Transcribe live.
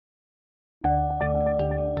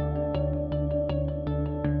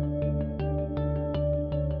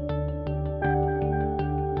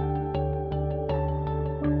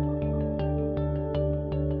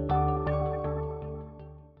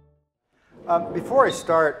Before I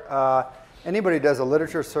start, anybody who does a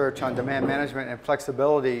literature search on demand management and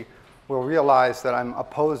flexibility will realize that I'm a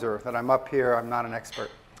poser, that I'm up here, I'm not an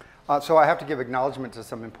expert. So I have to give acknowledgement to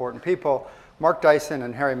some important people. Mark Dyson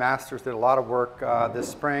and Harry Masters did a lot of work this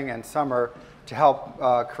spring and summer to help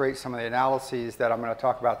create some of the analyses that I'm going to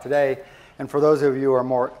talk about today. And for those of you who are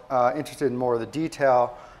more interested in more of the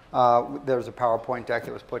detail, there's a PowerPoint deck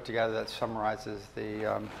that was put together that summarizes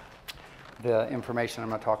the information I'm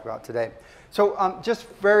going to talk about today. So just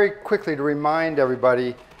very quickly to remind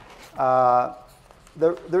everybody,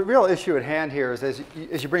 the real issue at hand here is as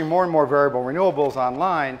you bring more and more variable renewables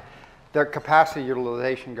online, their capacity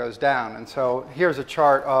utilization goes down. And so here's a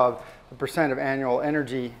chart of the percent of annual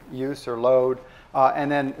energy use or load,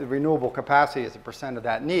 and then the renewable capacity is a percent of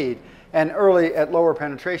that need. And early at lower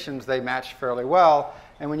penetrations, they match fairly well.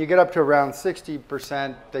 And when you get up to around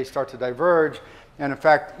 60%, they start to diverge. And in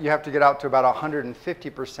fact, you have to get out to about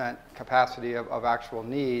 150% capacity of actual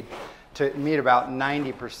need to meet about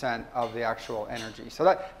 90% of the actual energy. So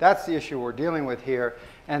that's the issue we're dealing with here.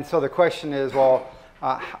 And so the question is, well,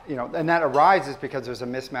 and that arises because there's a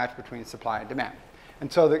mismatch between supply and demand.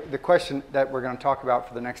 And so the question that we're going to talk about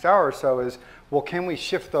for the next hour or so is, well, can we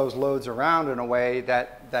shift those loads around in a way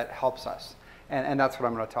that helps us? And that's what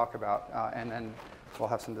I'm going to talk about, and then we'll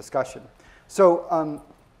have some discussion. So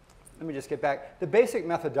let me just get back. The basic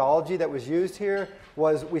methodology that was used here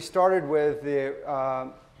was we started with the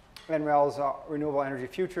NREL's Renewable Energy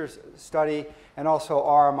Futures study and also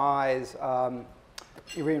RMI's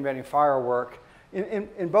Reinventing Fire work.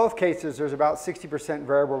 In both cases, there's about 60%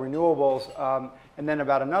 variable renewables and then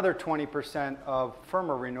about another 20% of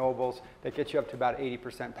firmer renewables that gets you up to about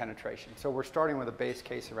 80% penetration. So we're starting with a base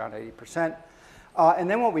case around 80%. And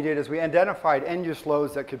then what we did is we identified end-use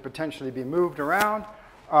loads that could potentially be moved around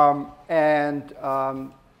and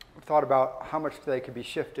thought about how much they could be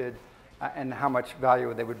shifted and how much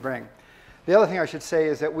value they would bring. The other thing I should say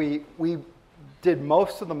is that we did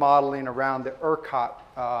most of the modeling around the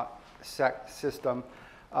ERCOT system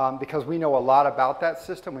because we know a lot about that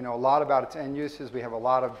system. We know a lot about its end uses. We have a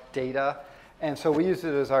lot of data. And so we used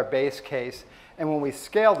it as our base case. And when we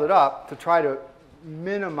scaled it up to try to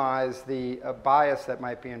minimize the bias that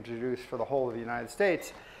might be introduced for the whole of the United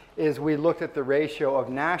States, is we looked at the ratio of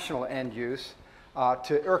national end use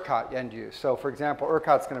to ERCOT end use. So for example,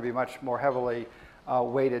 ERCOT's going to be much more heavily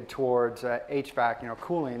weighted towards HVAC,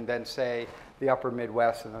 cooling than say the upper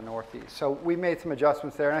Midwest and the Northeast. So we made some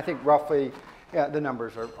adjustments there, and I think roughly the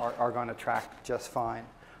numbers are going to track just fine.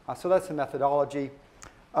 So that's the methodology.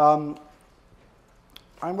 I'm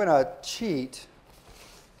going to cheat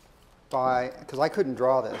because I couldn't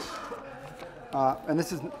draw this. And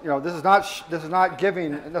this is not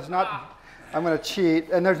giving. I'm going to cheat.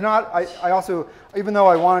 And there's not. I also, even though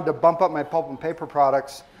I wanted to bump up my pulp and paper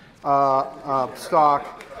products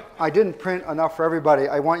stock, I didn't print enough for everybody.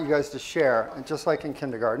 I want you guys to share, and just like in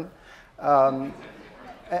kindergarten.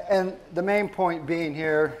 And the main point being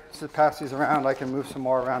here, to pass these around, I can move some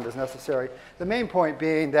more around as necessary. The main point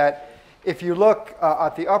being that if you look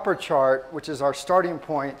at the upper chart, which is our starting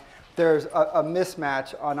point, there's a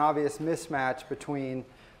mismatch, an obvious mismatch between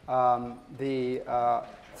the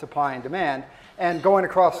supply and demand. And going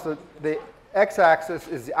across the x-axis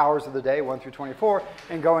is the hours of the day, 1 through 24,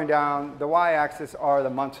 and going down the y-axis are the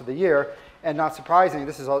months of the year. And not surprisingly,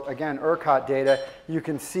 this is, again, ERCOT data. You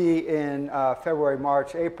can see in February,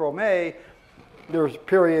 March, April, May, there's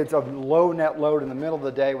periods of low net load in the middle of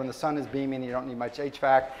the day when the sun is beaming, you don't need much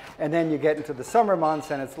HVAC. And then you get into the summer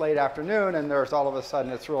months, and it's late afternoon, and there's all of a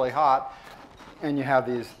sudden it's really hot, and you have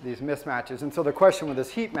these mismatches. And so the question with this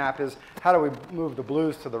heat map is, how do we move the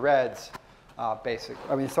blues to the reds,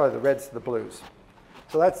 the reds to the blues.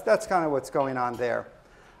 So that's kind of what's going on there.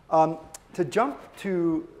 To jump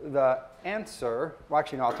to the answer, well,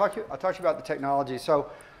 actually, no, I'll talk to you about the technology.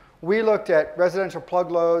 So we looked at residential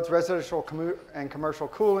plug loads, residential and commercial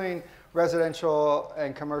cooling, residential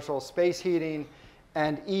and commercial space heating,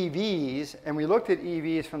 and EVs. And we looked at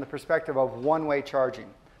EVs from the perspective of one-way charging.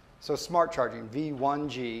 So smart charging,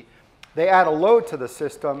 V1G. They add a load to the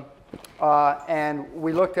system, and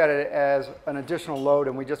we looked at it as an additional load,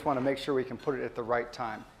 and we just want to make sure we can put it at the right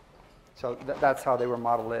time. So that's how they were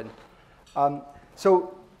modeled in.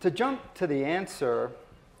 So to jump to the answer,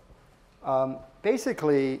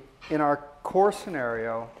 basically, in our core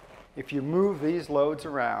scenario, if you move these loads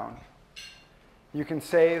around, you can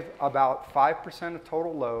save about 5% of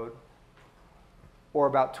total load or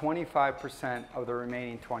about 25% of the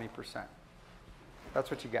remaining 20%.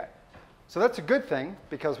 That's what you get. So that's a good thing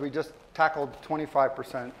because we just tackled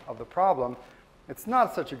 25% of the problem. It's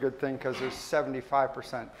not such a good thing because there's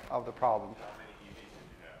 75% of the problem.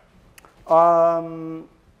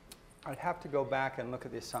 I'd have to go back and look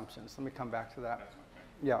at the assumptions. Let me come back to that.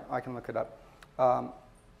 Yeah, I can look it up.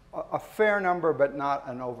 A fair number, but not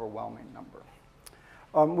an overwhelming number.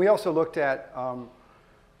 We also looked at,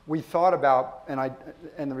 we thought about,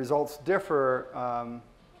 and the results differ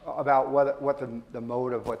about what the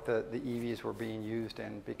mode of what the EVs were being used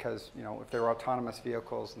in, because if they were autonomous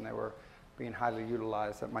vehicles and they were being highly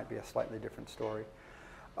utilized, that might be a slightly different story.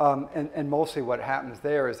 And mostly what happens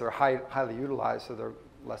there is they're highly utilized, so they're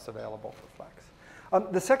less available for flex.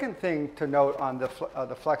 The second thing to note on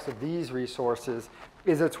the flex of these resources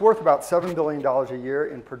is it's worth about $7 billion a year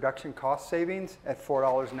in production cost savings at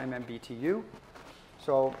 $4 an MMBTU.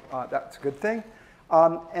 So that's a good thing.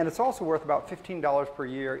 And it's also worth about $15 per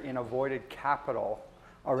year in avoided capital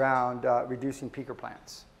around reducing peaker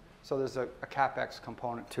plants. So there's a CapEx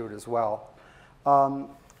component to it as well.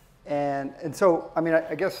 And so, I mean,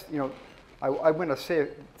 I guess, I'm going to say,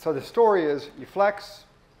 so the story is you flex,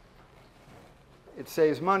 it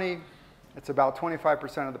saves money, it's about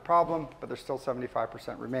 25% of the problem, but there's still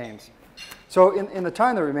 75% remains. So in the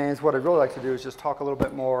time that remains, what I'd really like to do is just talk a little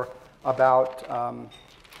bit more about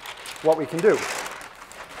what we can do.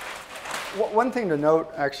 One thing to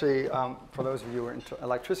note, actually, for those of you who are into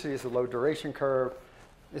electricity, is the low duration curve.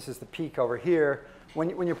 This is the peak over here.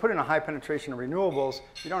 When you put in a high penetration of renewables,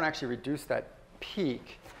 you don't actually reduce that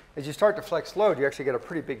peak. As you start to flex load, you actually get a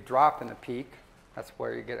pretty big drop in the peak. That's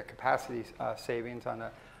where you get a capacity savings on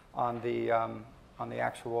the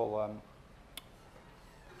actual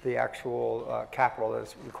capital that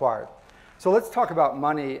is required. So let's talk about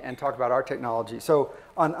money and talk about our technology. So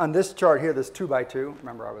on this chart here, this 2x2.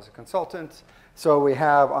 Remember, I was a consultant. So we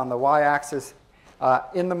have on the y-axis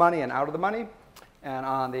in the money and out of the money. And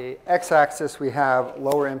on the x-axis, we have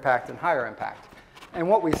lower impact and higher impact. And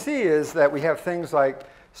what we see is that we have things like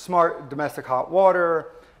smart domestic hot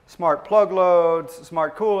water, smart plug loads,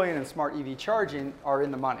 smart cooling, and smart EV charging are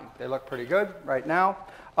in the money. They look pretty good right now.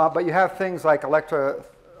 But you have things like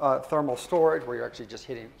thermal storage, where you're actually just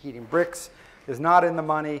heating bricks, is not in the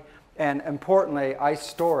money. And importantly, ice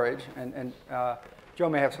storage. And Joe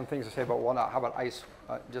may have some things to say about, well, how about ice,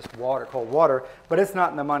 just water, cold water, but it's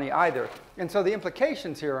not in the money either. And so the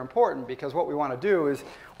implications here are important, because what we want to do is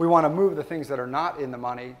we want to move the things that are not in the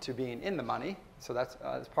money to being in the money. So that's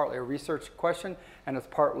partly a research question, and it's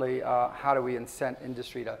partly how do we incent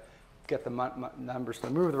industry to get the numbers to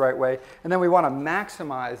move the right way. And then we want to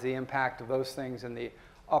maximize the impact of those things in the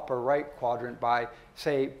upper right quadrant by,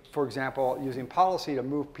 say, for example, using policy to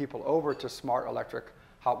move people over to smart electric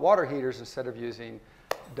hot water heaters instead of using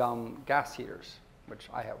dumb gas heaters, which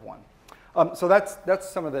I have one. So that's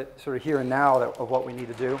some of the sort of here and now of what we need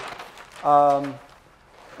to do.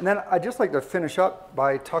 And then I'd just like to finish up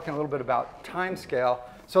by talking a little bit about time scale.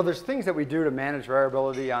 So there's things that we do to manage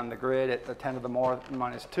variability on the grid at the 10 to the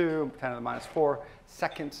minus 2, 10 to the minus 4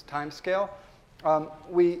 seconds time scale.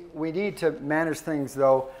 We need to manage things,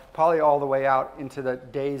 though, probably all the way out into the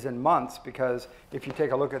days and months, because if you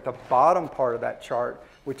take a look at the bottom part of that chart,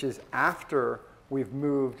 which is after we've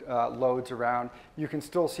moved loads around, you can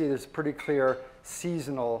still see there's pretty clear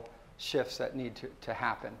seasonal shifts that need to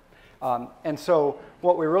happen. And so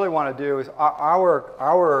what we really want to do is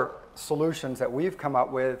our solutions that we've come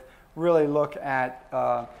up with really look at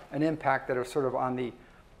an impact that are sort of on the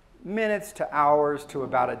minutes to hours to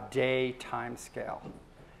about a day time scale.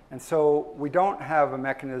 And so we don't have a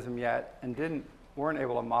mechanism yet and weren't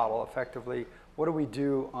able to model effectively what do we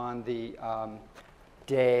do on the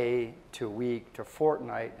day to week to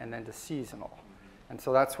fortnight and then to seasonal. And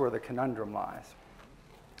so that's where the conundrum lies.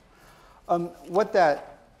 What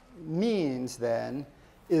that means then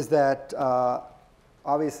is that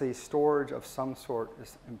obviously storage of some sort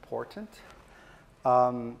is important.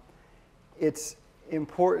 It's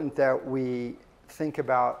important that we think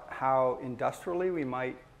about how industrially we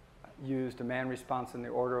might use demand response in the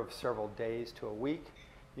order of several days to a week.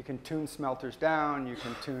 You can tune smelters down, you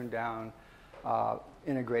can tune down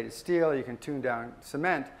integrated steel, you can tune down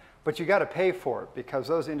cement, but you got to pay for it because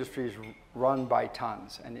those industries run by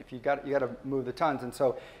tons, and if you got to move the tons, and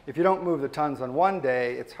so if you don't move the tons on one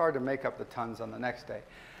day, it's hard to make up the tons on the next day.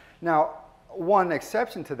 Now, one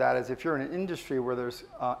exception to that is if you're in an industry where there's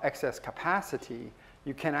excess capacity,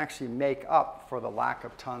 you can actually make up for the lack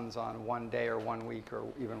of tons on one day or 1 week or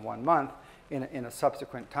even 1 month in a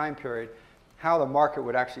subsequent time period. How the market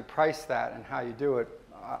would actually price that and how you do it,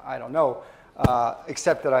 I don't know,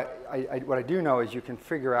 except that what I do know is you can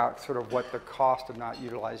figure out sort of what the cost of not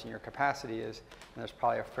utilizing your capacity is, and there's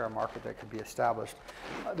probably a fair market that could be established.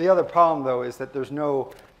 The other problem, though, is that there's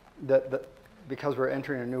no, because we're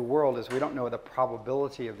entering a new world, is we don't know the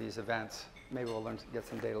probability of these events maybe we'll get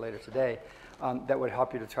some data later today, that would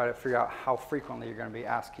help you to try to figure out how frequently you're going to be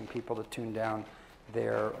asking people to tune down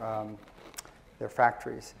their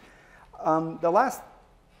factories. The last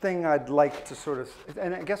thing I'd like to sort of,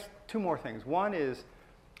 and I guess two more things. One is,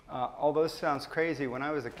 although this sounds crazy, when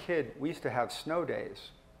I was a kid, we used to have snow days.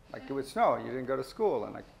 Like it would snow, you didn't go to school,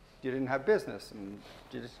 and like you didn't have business, and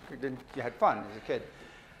you had fun as a kid.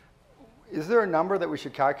 Is there a number that we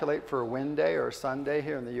should calculate for a wind day or a sun day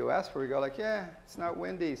here in the US where we go like, yeah, it's not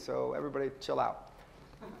windy, so everybody chill out?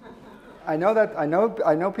 I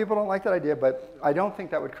know people don't like that idea, but I don't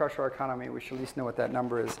think that would crush our economy. We should at least know what that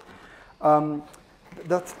number is.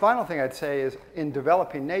 The final thing I'd say is in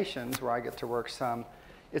developing nations, where I get to work some,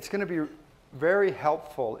 it's going to be very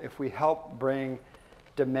helpful if we help bring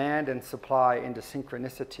demand and supply into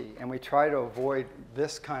synchronicity, and we try to avoid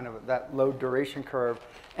this kind of, that low duration curve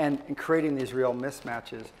and creating these real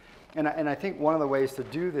mismatches. And I think one of the ways to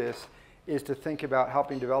do this is to think about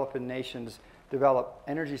helping developing nations develop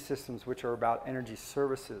energy systems which are about energy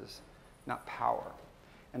services, not power.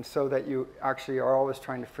 And so that you actually are always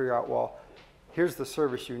trying to figure out, well, here's the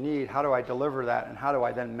service you need, how do I deliver that, and how do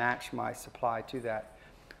I then match my supply to that?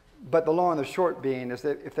 But the long and the short being is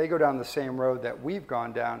that if they go down the same road that we've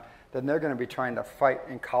gone down, then they're going to be trying to fight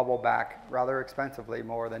and cobble back rather expensively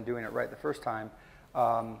more than doing it right the first time,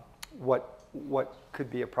 what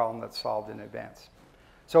could be a problem that's solved in advance.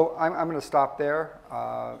 So I'm going to stop there,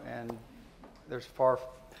 and there's far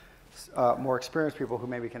more experienced people who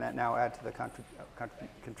maybe can now add to the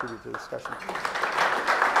contribute to the discussion.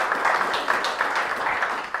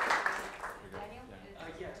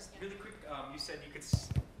 Yeah, just really quick, you said you could...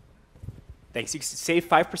 Thanks. You could save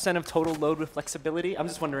 5% of total load with flexibility. I'm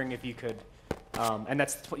just wondering if you could, and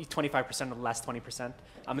that's 25% of the last 20%.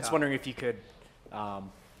 I'm just wondering if you could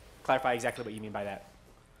clarify exactly what you mean by that.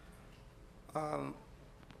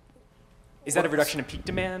 Is that a reduction in peak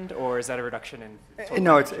demand, or is that a reduction in total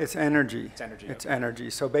No, energy? it's energy. It's energy. It's okay. energy.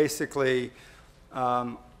 So basically,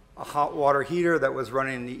 a hot water heater that was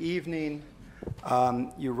running in the evening,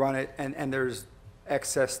 you run it, and there's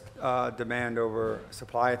excess demand over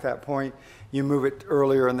supply at that point. You move it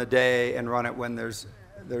earlier in the day and run it when there's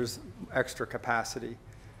extra capacity.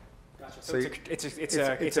 Gotcha. So it's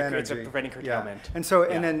a preventing curtailment. Yeah. And so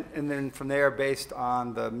and then from there, based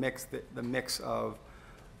on the mix of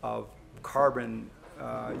carbon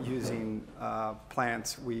using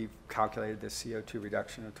plants, we've calculated this CO2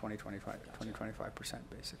 reduction of 25%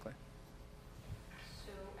 basically.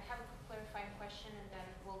 So I have a clarifying question, and then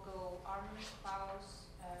we'll go Armin, Klaus,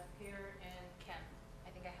 Per, and Ken. I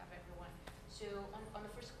think I have everyone. So on the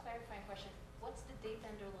first clarifying question, what's the data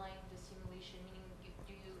underlying the simulation? Meaning,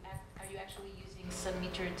 are you actually using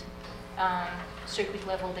submetered circuit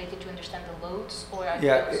level data to understand the loads, or are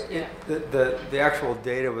the actual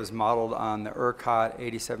data was modeled on the ERCOT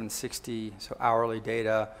 8760, so hourly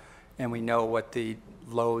data, and we know what the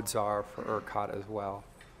loads are for ERCOT as well.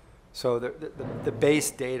 So the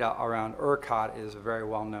base data around ERCOT is a very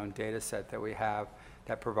well-known data set that we have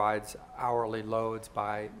that provides hourly loads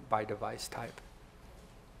by device type.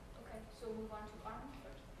 Okay, so move on to Armin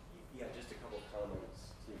first. Yeah, just a couple of comments,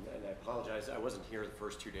 and I apologize, I wasn't here the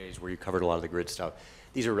first 2 days where you covered a lot of the grid stuff.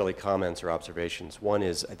 These are really comments or observations. One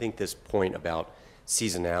is, I think this point about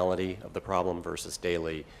seasonality of the problem versus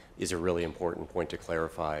daily is a really important point to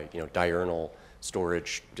clarify. You know, diurnal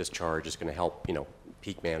storage discharge is going to help, you know,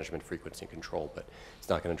 peak management, frequency control, but it's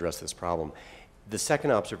not going to address this problem. The second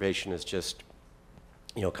observation is just,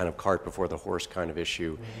 you know, kind of cart before the horse kind of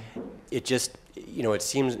issue. Mm-hmm. It just, you know, it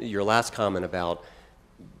seems your last comment about,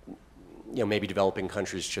 you know, maybe developing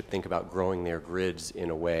countries should think about growing their grids in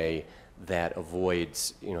a way that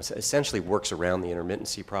avoids, you know, essentially works around the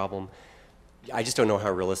intermittency problem. I just don't know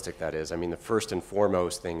how realistic that is. I mean, the first and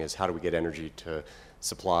foremost thing is how do we get energy to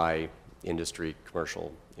supply industry,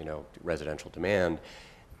 commercial, you know, residential demand.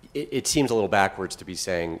 It seems a little backwards to be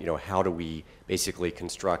saying, you know, how do we basically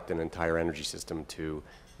construct an entire energy system to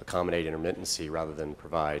accommodate intermittency rather than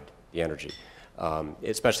provide the energy,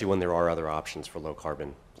 especially when there are other options for low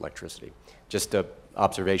carbon electricity. Just an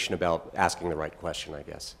observation about asking the right question, I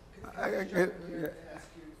guess. I'm going to ask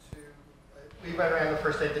you to leave right around the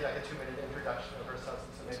first day, did like a 2-minute introduction of our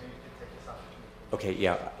substance, so maybe you could take this opportunity. Okay,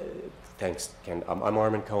 yeah. Thanks, Ken. I'm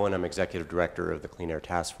Armin Cohen. I'm executive director of the Clean Air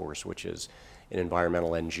Task Force, which is an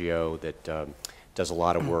environmental NGO that does a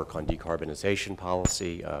lot of work on decarbonization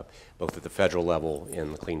policy, both at the federal level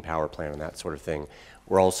in the Clean Power Plan and that sort of thing.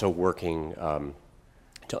 We're also working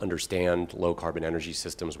to understand low carbon energy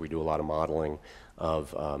systems. We do a lot of modeling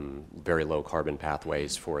of very low carbon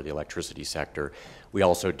pathways for the electricity sector. We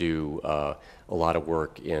also do a lot of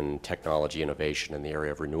work in technology innovation in the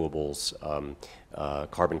area of renewables,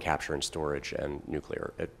 carbon capture and storage, and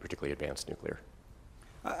nuclear, particularly advanced nuclear.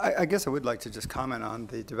 I guess I would like to just comment on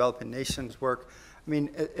the developing nations work. I mean,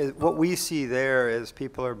 what we see there is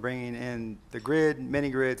people are bringing in the grid, mini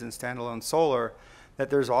grids, and standalone solar, that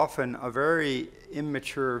there's often a very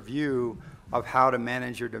immature view of how to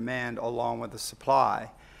manage your demand along with the supply.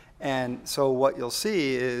 And so what you'll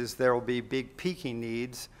see is there will be big peaking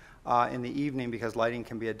needs in the evening because lighting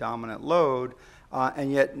can be a dominant load,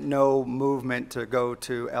 and yet no movement to go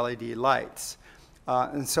to LED lights.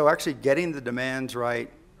 And so actually getting the demands right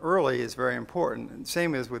early is very important. And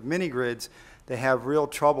same as with mini grids, they have real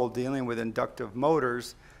trouble dealing with inductive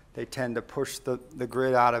motors. They tend to push the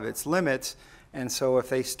grid out of its limits. And so if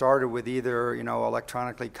they started with either, you know,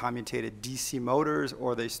 electronically commutated DC motors,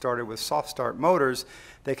 or they started with soft start motors,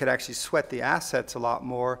 they could actually sweat the assets a lot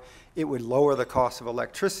more. It would lower the cost of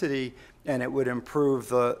electricity, and it would improve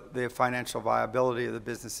the financial viability of the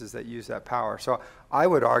businesses that use that power. So I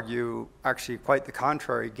would argue actually quite the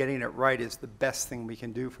contrary. Getting it right is the best thing we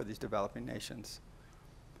can do for these developing nations.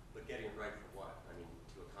 But getting it right for what? I mean,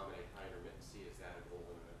 to accommodate high intermittency, is that a goal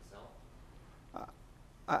in itself?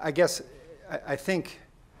 I guess, I think,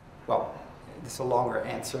 well, it's a longer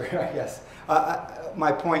answer, I guess.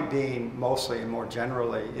 My point being mostly and more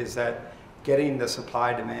generally is that getting the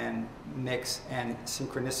supply-demand mix and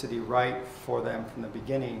synchronicity right for them from the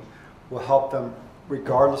beginning will help them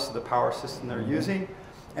regardless of the power system they're using.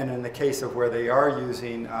 And in the case of where they are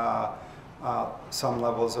using some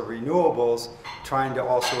levels of renewables, trying to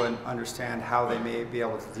also understand how they may be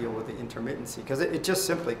able to deal with the intermittency, because it just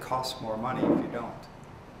simply costs more money if you don't.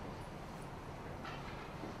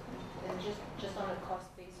 And just on a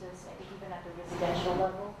cost basis, I think even at the residential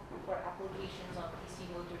level, for applications on PC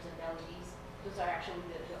motors and LEDs, those are actually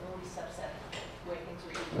the only subset where things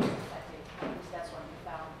are really effective. At least that's what we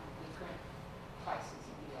found with current prices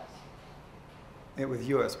in the U.S. With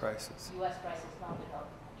U.S. prices. U.S. prices, not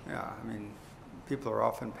developed. Yeah, I mean, people are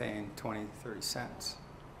often paying 20, 30 cents.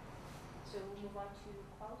 So we'll move on to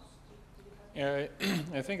Klaus. Yeah,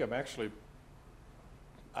 I think I'm actually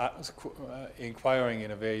inquiring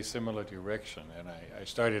in a very similar direction. And I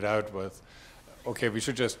started out with, okay, we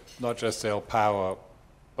should not just sell power,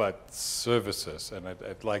 but services. And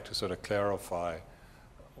I'd like to sort of clarify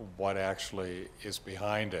what actually is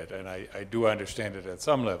behind it. And I do understand it at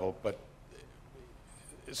some level, but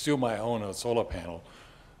assume I own a solar panel.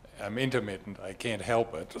 I'm intermittent, I can't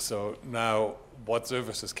help it. So now, what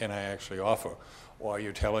services can I actually offer? Or are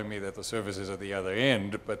you telling me that the services are the other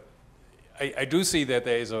end? But I do see that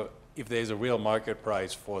if there's a real market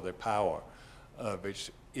price for the power,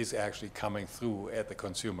 which is actually coming through at the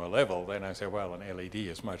consumer level, then I say, well, an LED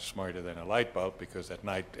is much smarter than a light bulb, because at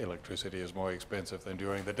night electricity is more expensive than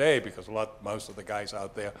during the day, because most of the guys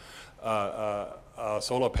out there are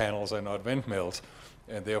solar panels and not windmills.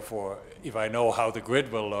 And therefore, if I know how the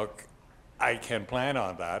grid will look, I can plan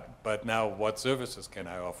on that. But now, what services can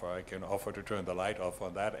I offer? I can offer to turn the light off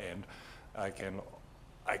on that end.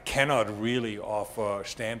 I cannot really offer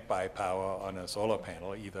standby power on a solar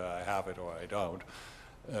panel. Either I have it or I don't.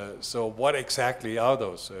 So what exactly are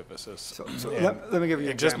those services? So let me give you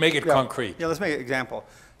an example. Just make it concrete. Yeah, let's make an example.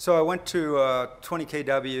 So I went to a 20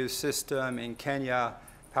 kW system in Kenya,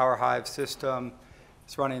 Power Hive system.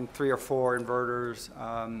 It's running 3 or 4 inverters,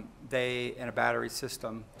 and a battery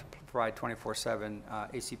system to provide 24/7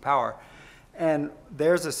 AC power. And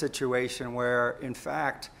there's a situation where, in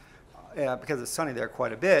fact, because it's sunny there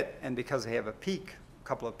quite a bit, and because they have a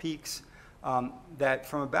couple of peaks, that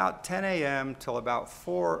from about 10 a.m. till about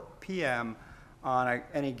 4 p.m. on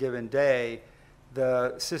any given day,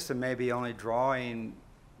 the system may be only drawing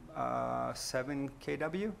 7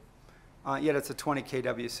 kW. Yet it's a 20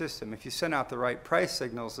 kW system. If you send out the right price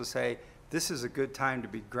signals to say, this is a good time to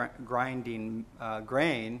be grinding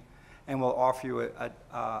grain, and we'll offer you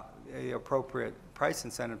a appropriate price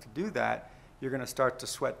incentive to do that, you're going to start to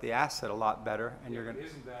sweat the asset a lot better. And you're going to.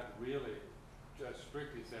 Isn't that really just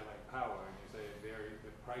strictly selling power? And you say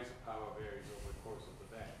the price of power varies over the course of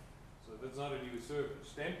the day. So that's not a new service.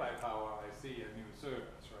 Standby power, I see a new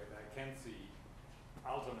service, right? I can see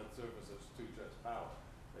alternate services to just power.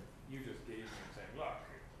 You just gave me and saying, look,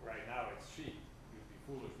 right now it's cheap. You'd be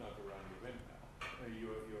foolish not to run your windmill,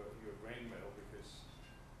 your grain mill,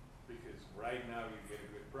 because right now you get a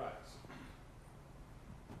good price.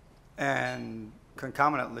 And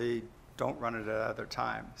concomitantly, don't run it at other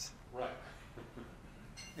times. Right.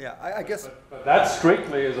 Yeah, I guess. But that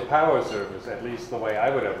strictly is a power service, at least the way I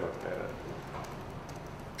would have looked at it.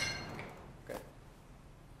 Okay.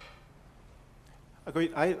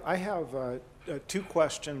 Agreed. I have two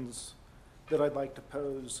questions that I'd like to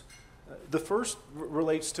pose. The first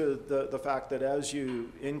relates to the fact that as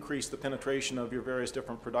you increase the penetration of your various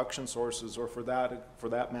different production sources, or for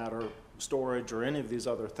that matter, storage or any of these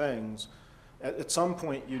other things, at some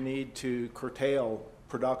point you need to curtail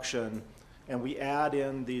production, and we add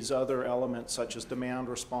in these other elements such as demand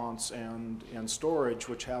response and storage,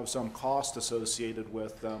 which have some cost associated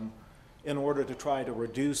with them, in order to try to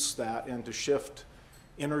reduce that and to shift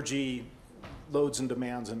energy loads and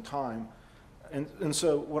demands in time. And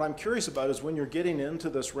so what I'm curious about is when you're getting into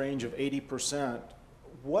this range of 80%,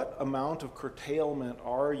 what amount of curtailment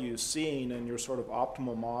are you seeing in your sort of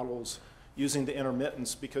optimal models using the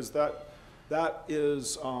intermittence? Because that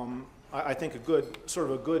is, I think, a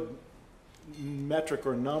good metric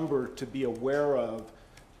or number to be aware of.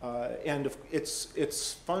 And if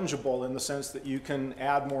it's fungible in the sense that you can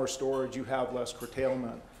add more storage, you have less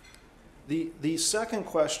curtailment. The second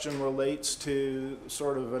question relates to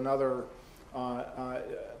sort of another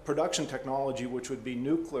production technology, which would be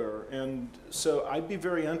nuclear. And so I'd be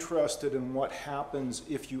very interested in what happens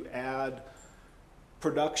if you add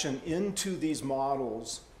production into these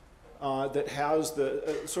models that has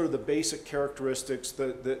the sort of the basic characteristics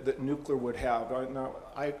that nuclear would have. Now,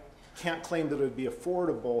 I can't claim that it would be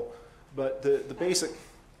affordable, but the basic,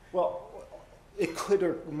 well, it could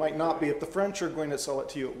or might not be. If the French are going to sell it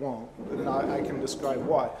to you, it won't. And I can describe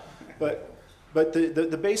why. But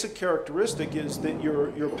the basic characteristic is that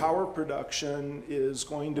your power production is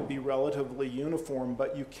going to be relatively uniform,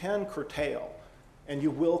 but you can curtail, and you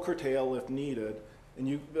will curtail if needed.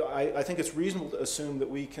 And I think it's reasonable to assume that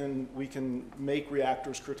we can make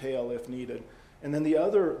reactors curtail if needed. And then the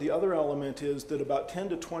other element is that about 10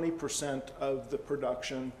 to 20% of the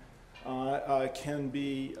production can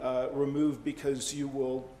be removed because you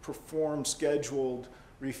will perform scheduled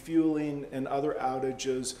refueling and other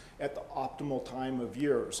outages at the optimal time of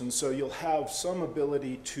years. And so you'll have some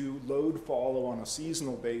ability to load follow on a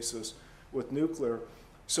seasonal basis with nuclear.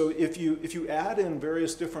 So if you add in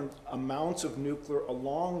various different amounts of nuclear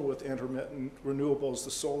along with intermittent renewables,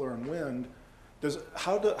 the solar and wind,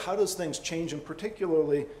 how does things change, and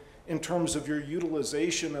particularly in terms of your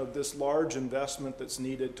utilization of this large investment that's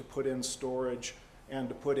needed to put in storage and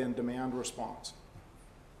to put in demand response?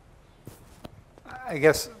 I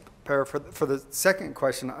guess, Per, for the second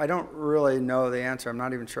question, I don't really know the answer. I'm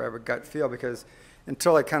not even sure I have a gut feel, because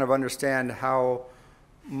until I kind of understand how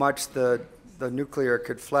much the nuclear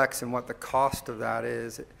could flex and what the cost of that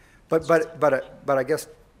is. But I guess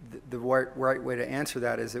the right way to answer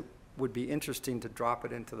that is it would be interesting to drop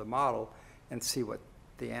it into the model and see what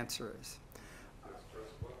the answer is.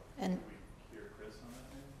 And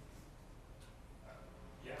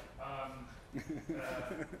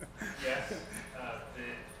yes,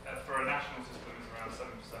 for a national system, it's around 7%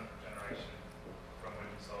 of generation from wind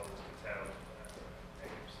and solar is curtailed,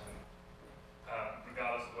 80%.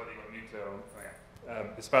 Regardless of whether you've got nuclear or,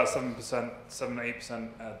 it's about 7%, 7 to 8%,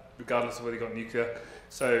 regardless of whether you've got nuclear.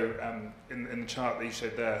 So in the chart that you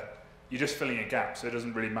showed there, you're just filling a gap, so it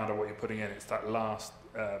doesn't really matter what you're putting in. It's that last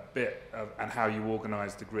bit and how you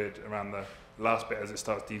organize the grid around the last bit as it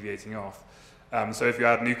starts deviating off. So if you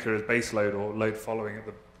add nuclear as base load or load following at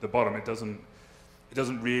the bottom, it doesn't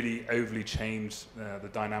really overly change the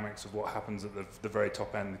dynamics of what happens at the very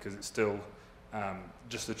top end, because it's still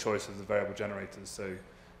just the choice of the variable generators. So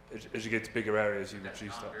as you get to bigger areas, you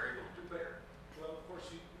reduce that. Well, of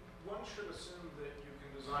course, one should assume that you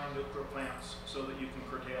can design nuclear plants so that you can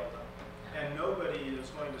curtail them. And nobody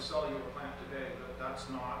is going to sell you a plant today that's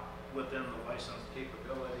not within the licensed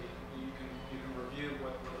capability. You can review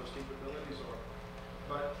what those capabilities are.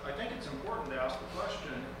 But I think it's important to ask the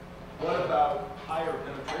question, what about higher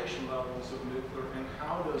penetration levels of nuclear, and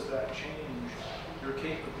how does that change your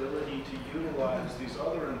capability to utilize these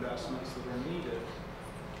other investments that are needed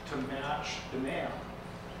to match demand,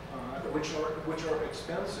 which are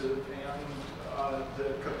expensive, and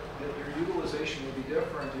your utilization will be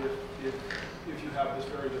different if you have this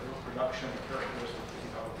very different production characteristic that you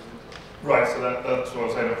have with nuclear. Right, so that's what I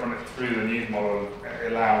was saying. I've run it through the news model.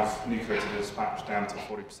 It allows nuclear to dispatch down to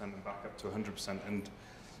 40% and back up to 100%, and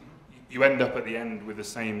you end up at the end with the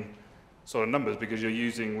same sort of numbers because you're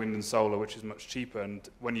using wind and solar, which is much cheaper. And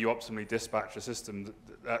when you optimally dispatch a system,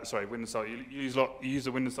 wind and solar, you use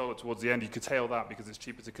the wind and solar towards the end. You curtail that because it's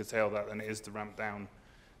cheaper to curtail that than it is to ramp down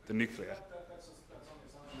the nuclear. That's on the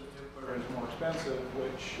assumption that nuclear is more expensive,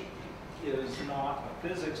 which is not a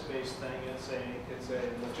physics-based thing. It's a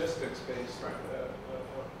logistics-based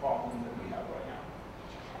problem that we have right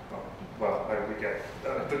now. Well, we get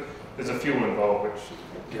there's a fuel involved which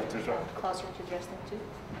you have to address. Klaus, you want to address that too?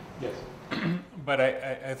 Yes. But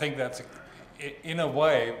I think that's, in a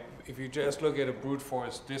way, if you just look at a brute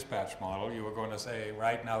force dispatch model, you were going to say,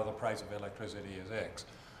 right now the price of electricity is X.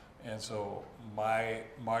 And so my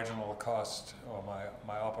marginal cost or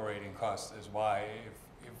my operating cost is Y.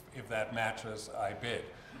 If that matches, I bid.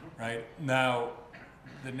 Right? Now,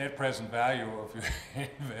 the net present value of your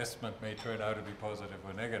investment may turn out to be positive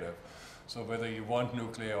or negative. So whether you want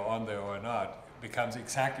nuclear on there or not becomes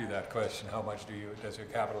exactly that question. How much does your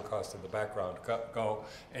capital cost in the background go?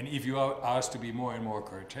 And if you are asked to be more and more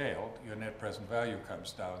curtailed, your net present value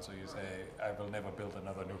comes down. So you say, I will never build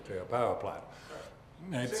another nuclear power plant.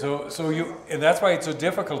 Right? And that's why it's so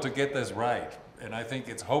difficult to get this right. And I think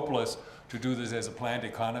it's hopeless to do this as a planned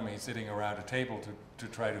economy sitting around a table to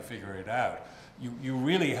try to figure it out. You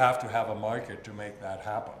really have to have a market to make that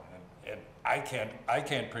happen. And I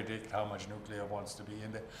can't predict how much nuclear wants to be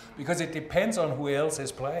in there because it depends on who else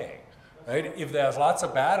is playing, right? If there's lots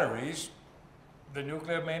of batteries, the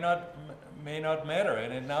nuclear may not matter,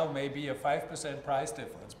 and it now may be a 5% price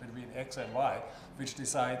difference between X and Y, which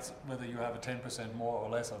decides whether you have a 10% more or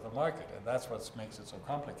less of the market, and that's what makes it so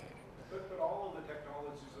complicated. But all of the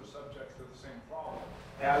technologies are subject to the same problem.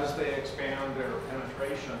 As they expand their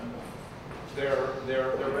penetration, their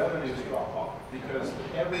revenues drop off because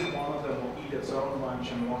every one of them will eat its own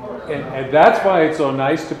lunch in one way or another. And that's why it's so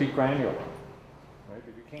nice to be granular. Right?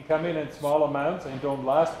 If you can come in small amounts and don't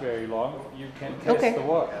last very long, you can test the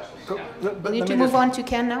water. We need to move on to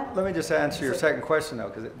Ken now. Let me just answer your second question, though,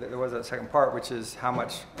 because there was a second part, which is how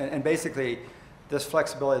much, and basically, this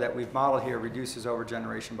flexibility that we've modeled here reduces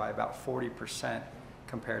overgeneration by about 40%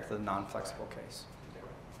 compared to the non-flexible case.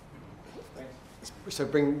 So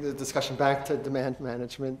bring the discussion back to demand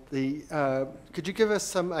management. Could you give us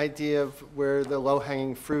some idea of where the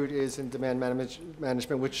low-hanging fruit is in demand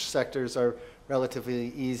management, which sectors are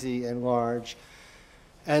relatively easy and large?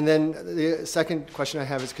 And then the second question I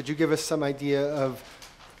have is, could you give us some idea of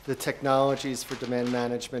the technologies for demand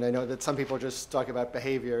management? I know that some people just talk about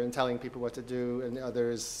behavior and telling people what to do, and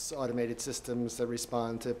others automated systems that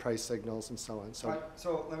respond to price signals and so on.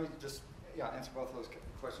 So let me just answer both of those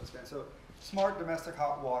questions again. So smart domestic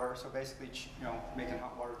hot water, so basically making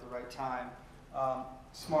hot water at the right time.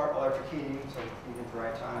 Smart electric heating, so heating at the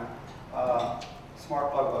right time.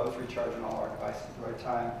 Smart plug loads, recharging all our devices at the right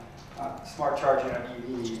time. Smart charging of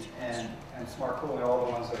EVs and smart cooling, all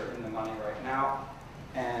the ones that are in the money right now.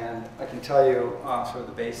 And I can tell you sort of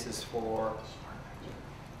the basis for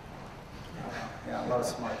a lot of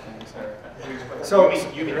smart things there. So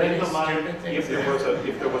you mean in the money if there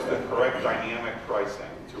was the correct dynamic pricing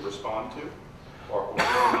to respond to, or in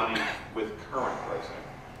the money with current pricing?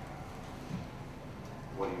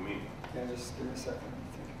 What do you mean? Yeah, just give me a second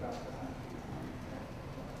to think about that.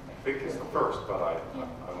 I think it's the first, but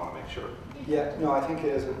I want to make sure. Yeah, no, I think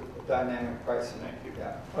it is a dynamic pricing. Thank you.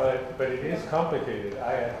 Yeah. But it is complicated.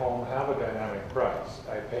 I at home have a dynamic price.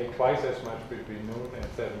 I pay twice as much between noon and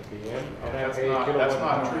 7 p.m. and That's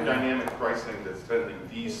not true dynamic pricing that's sending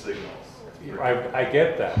these signals. I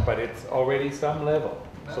get that, but it's already some level.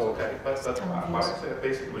 That's so okay. That's I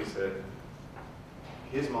basically said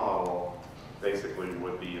his model basically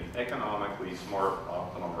would be an economically smart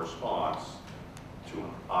optimum response to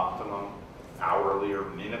an optimum hourly or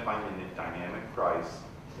minute-by-minute dynamic price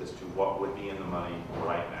as to what would be in the money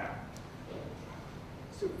right now.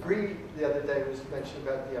 So Bree the other day was mentioning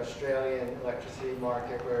about the Australian electricity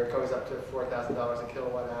market where it goes up to $4,000 a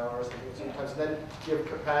kilowatt hour. Sometimes then you have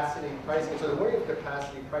capacity pricing. So the more you have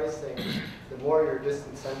capacity pricing, the more you're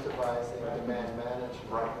disincentivizing demand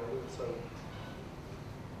management. Right. So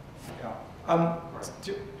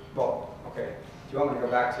Well, okay. Do you want me to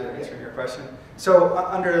go back to answering your question? So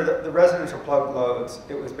under the residential plug loads,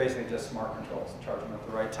 it was basically just smart controls, charge them at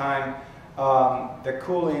the right time. The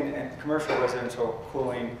cooling and commercial residential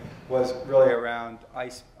cooling was really around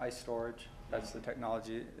ice storage. That's the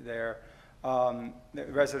technology there. The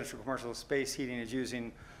residential commercial space heating is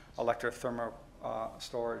using electrothermal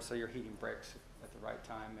storage, so you're heating bricks at the right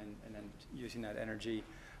time and then using that energy.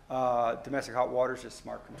 Domestic hot water is just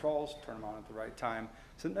smart controls, turn them on at the right time.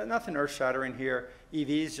 So nothing earth-shattering here.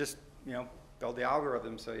 EVs just, build the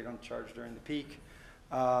algorithm so you don't charge during the peak.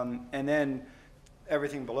 And then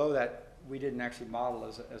everything below that, we didn't actually model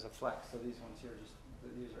as a flex. So these ones here,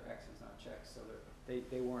 these are X's, not checks. So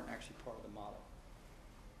they weren't actually part of the model.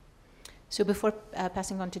 So before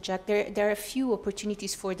passing on to Jack, there are a few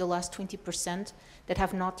opportunities for the last 20% that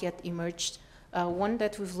have not yet emerged. One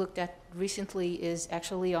that we've looked at recently is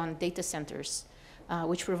actually on data centers.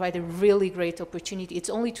 which provide a really great opportunity. It's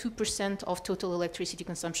only 2% of total electricity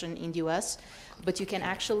consumption in the US, but you can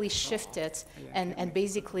actually shift it and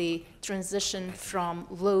basically transition from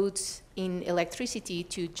loads in electricity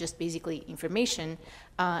to just basically information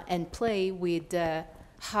and play with the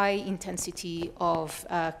high intensity of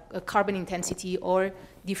carbon intensity or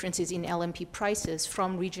differences in LMP prices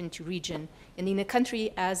from region to region. And in a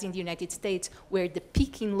country as in the United States, where the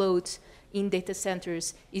peak in loads in data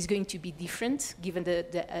centers is going to be different, given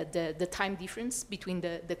the time difference between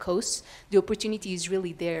the coasts, the opportunity is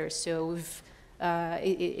really there. So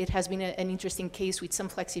it has been an interesting case with some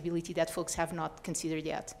flexibility that folks have not considered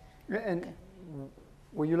yet. And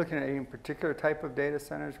were you looking at any particular type of data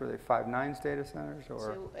centers? Were they 5.9s data centers, or?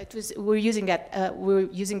 So it was, we're using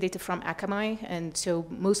data from Akamai, and so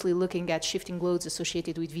mostly looking at shifting loads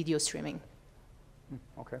associated with video streaming.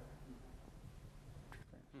 Okay.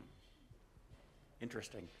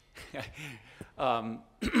 Interesting.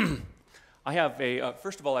 I have a,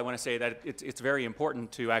 first of all, I want to say that it's very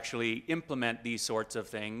important to actually implement these sorts of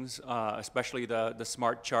things, especially the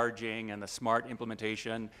smart charging and the smart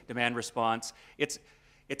implementation, demand response. It's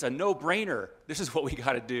a no-brainer. This is what we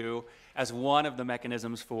got to do as one of the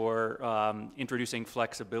mechanisms for introducing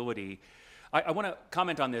flexibility. I want to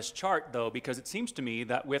comment on this chart, though, because it seems to me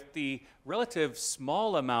that with the relative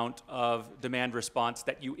small amount of demand response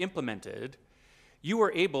that you implemented, you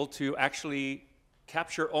were able to actually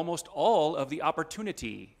capture almost all of the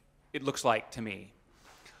opportunity, it looks like to me.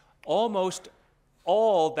 Almost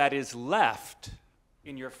all that is left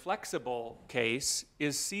in your flexible case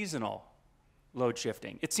is seasonal load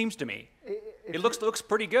shifting. It seems to me. It looks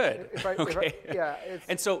pretty good.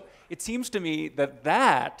 And so it seems to me that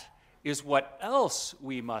that is what else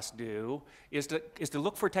we must do, is to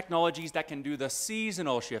look for technologies that can do the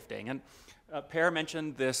seasonal shifting. And Per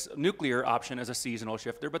mentioned this nuclear option as a seasonal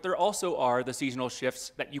shifter, but there also are the seasonal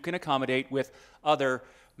shifts that you can accommodate with other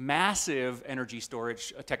massive energy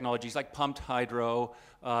storage technologies like pumped hydro,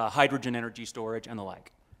 hydrogen energy storage, and the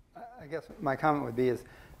like. I guess my comment would be is,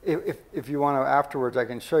 if you want to afterwards, I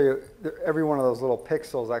can show you every one of those little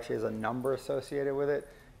pixels actually has a number associated with it.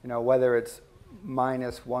 You know, whether it's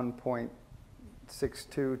minus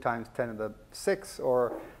 1.62 times 10 to the 6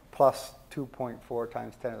 or plus 2.4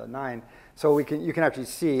 times 10 to the 9. So you can actually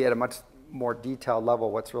see at a much more detailed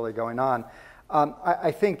level what's really going on.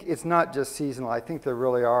 I think it's not just seasonal. I think there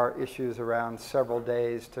really are issues around several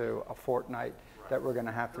days to a fortnight that we're going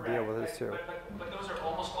to have to deal with this too. But those are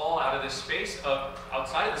almost all out of the space of,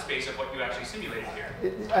 outside of the space of what you actually simulated here.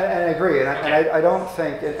 I agree, and I don't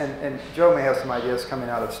think, and Joe may have some ideas coming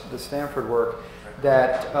out of the Stanford work,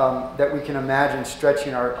 that that we can imagine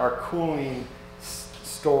stretching our cooling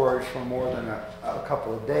storage for more than a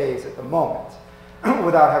couple of days at the moment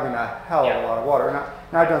without having a hell of a lot of water.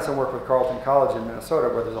 Now I've done some work with Carleton College in Minnesota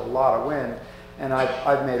where there's a lot of wind, and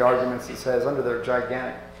I've made arguments that says under their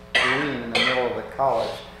gigantic green in the middle of the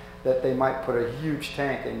college that they might put a huge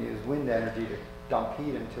tank and use wind energy to dump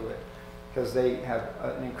heat into it because they have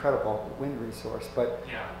an incredible wind resource. But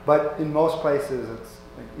in most places, it's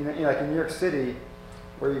like in New York City,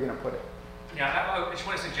 where are you going to put it? Yeah, I just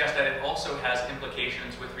want to suggest that it also has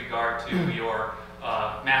implications with regard to your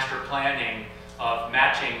master planning of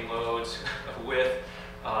matching loads with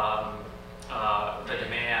the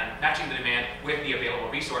demand, matching the demand with the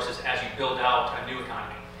available resources as you build out a new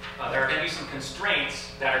economy. There are going to be some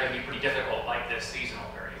constraints that are going to be pretty difficult, like this seasonal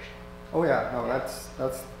variation. Oh yeah, no, that's.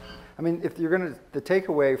 I mean, if you're going to, the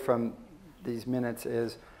takeaway from these minutes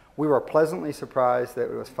is we were pleasantly surprised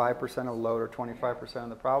that it was 5% of load or 25% of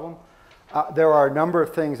the problem. There are a number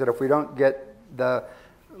of things that if we don't get the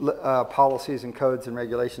policies and codes and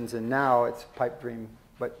regulations in now, it's pipe dream,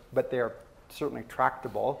 but they are certainly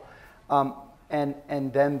tractable.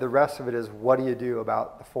 And then the rest of it is what do you do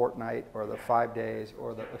about the fortnight or the 5 days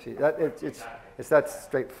or the, it's that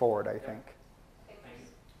straightforward, I think.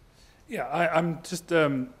 Yeah, I'm just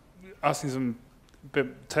asking some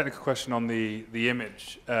bit technical question on the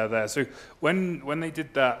image there. So when they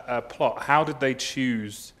did that plot, how did they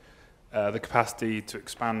choose the capacity to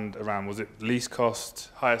expand around? Was it least cost,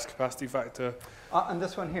 highest capacity factor? On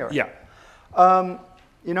this one here? Yeah.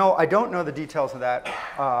 You know, I don't know the details of that.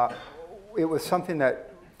 It was something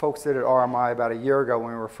that folks did at RMI about a year ago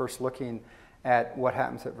when we were first looking at what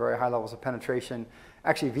happens at very high levels of penetration,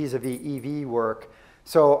 actually vis-a-vis EV work.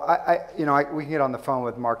 So we can get on the phone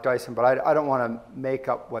with Mark Dyson, but I don't want to make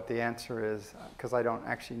up what the answer is because I don't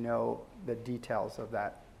actually know the details of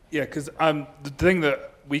that. Yeah, because the thing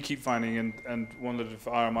that we keep finding, and one of the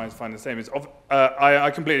RMIs find the same, is I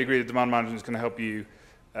completely agree that demand management is going to help you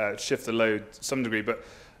shift the load to some degree, but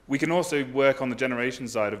we can also work on the generation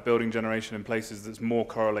side of building generation in places that's more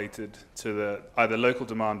correlated to the either local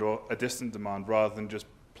demand or a distant demand, rather than just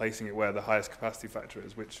placing it where the highest capacity factor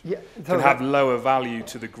is, which can have lower value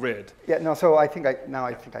to the grid. Yeah, no, so I think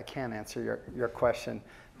I can answer your question.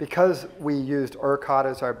 Because we used ERCOT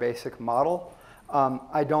as our basic model,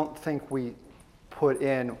 I don't think we put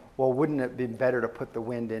in, well, wouldn't it be better to put the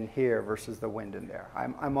wind in here versus the wind in there?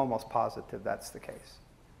 I'm almost positive that's the case.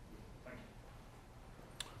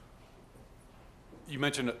 You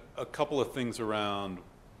mentioned a couple of things around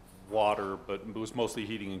water, but it was mostly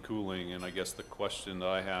heating and cooling, and I guess the question that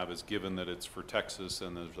I have is, given that it's for Texas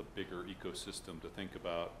and there's a bigger ecosystem to think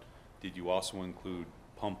about, did you also include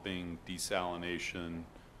pumping, desalination,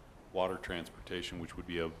 water transportation, which would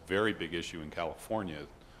be a very big issue in California,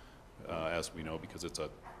 as we know, because it's a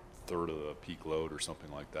third of the peak load or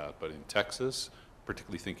something like that, but in Texas,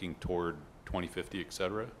 particularly thinking toward 2050, et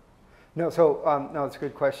cetera? No, so, no, it's a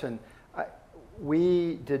good question.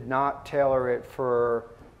 We did not tailor it for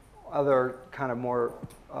other kind of more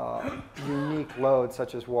unique loads,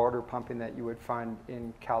 such as water pumping, that you would find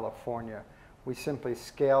in California. We simply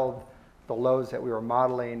scaled the loads that we were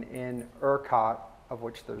modeling in ERCOT, of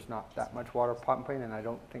which there's not that much water pumping, and I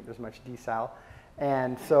don't think there's much desal.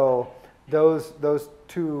 And so those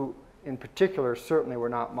two in particular certainly were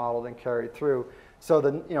not modeled and carried through.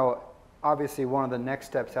 So obviously one of the next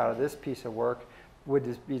steps out of this piece of work would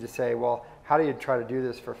just be to say, well, how do you try to do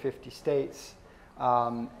this for 50 states?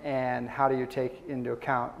 And how do you take into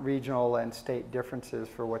account regional and state differences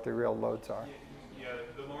for what the real loads are? Yeah,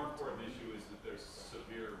 the more important issue is that there's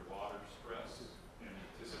severe water stress and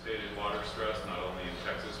anticipated water stress, not only in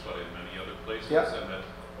Texas, but in many other places. Yep. And that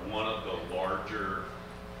one of the larger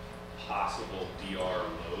possible DR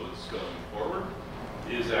loads going forward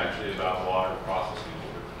is actually about water processing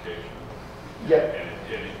lubrication. Yeah.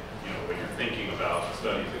 And when you're thinking about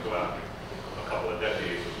studies that go out a couple of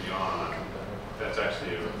decades or beyond, that's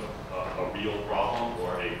actually a real problem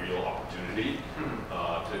or a real opportunity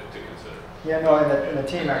to consider. Yeah, no, and the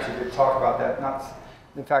team actually did talk about that. Not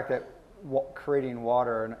the fact that creating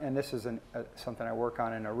water, and this is something I work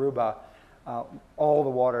on in Aruba. All the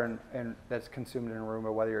water that's consumed in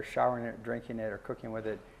Aruba, whether you're showering it, drinking it, or cooking with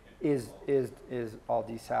it, is all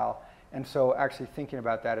desal. And so actually thinking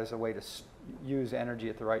about that as a way to use energy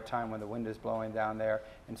at the right time when the wind is blowing down there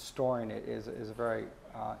and storing it is a very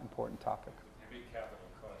important topic. Big capital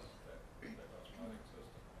costs that osmotic system.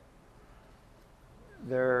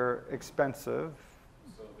 They're expensive.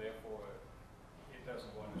 So therefore, it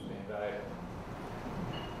doesn't want to stay valuable.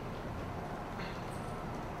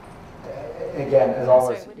 Again, as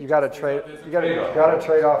always, you got to trade. You got to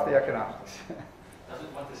trade off the economics.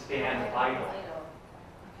 Doesn't want to stand idle.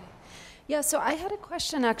 Yeah, so I had a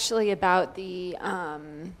question actually about the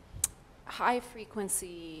high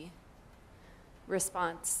frequency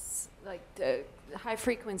response, like the high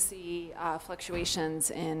frequency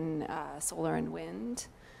fluctuations in solar and wind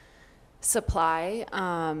supply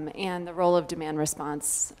and the role of demand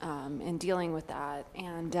response in dealing with that.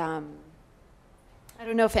 And I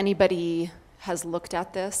don't know if anybody has looked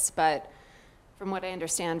at this, but from what I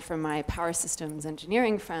understand from my power systems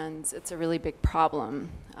engineering friends, it's a really big problem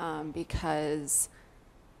because,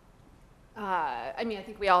 I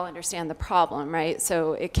think we all understand the problem, right?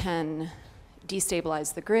 So it can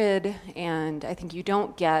destabilize the grid, and I think you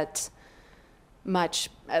don't get much,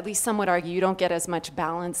 at least some would argue, you don't get as much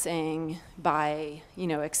balancing by,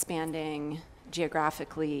 expanding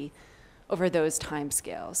geographically over those time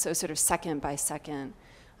scales. So sort of second by second.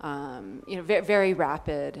 Very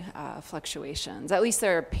rapid fluctuations. At least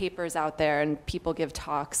there are papers out there, and people give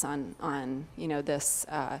talks on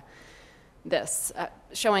this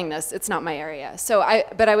showing this. It's not my area.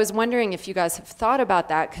 But I was wondering if you guys have thought about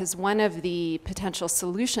that, because one of the potential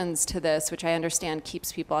solutions to this, which I understand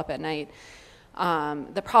keeps people up at night,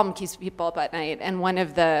 the problem keeps people up at night, and one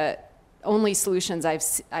of the only solutions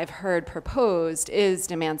I've heard proposed is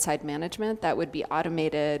demand side management that would be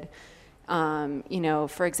automated.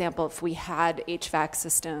 For example, if we had HVAC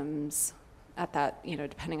systems at that,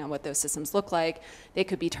 depending on what those systems look like, they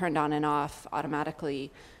could be turned on and off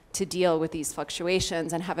automatically to deal with these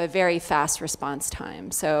fluctuations and have a very fast response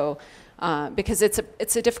time. So, because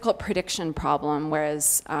it's a difficult prediction problem,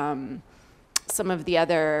 whereas some of the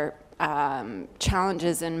other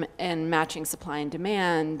challenges in matching supply and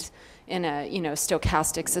demand in a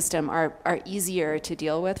stochastic system are easier to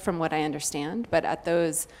deal with, from what I understand. But at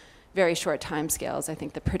those very short time scales, I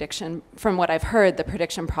think the prediction, from what I've heard, the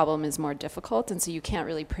prediction problem is more difficult, and so you can't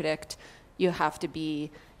really predict. You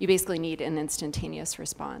basically need an instantaneous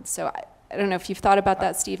response. So I don't know if you've thought about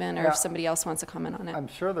that, Stephen, or if somebody else wants to comment on it. I'm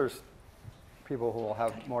sure there's people who will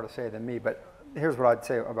have more to say than me, but here's what I'd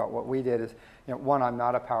say about what we did is, one, I'm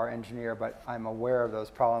not a power engineer, but I'm aware of those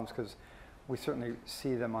problems because we certainly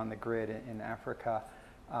see them on the grid in Africa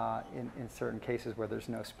in certain cases where there's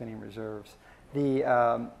no spinning reserves.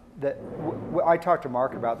 I talked to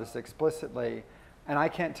Mark about this explicitly, and I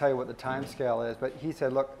can't tell you what the time scale is, but he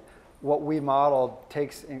said, look, what we modeled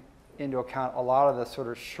takes into account a lot of the sort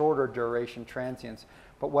of shorter duration transients,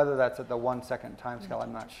 but whether that's at the 1 second time scale,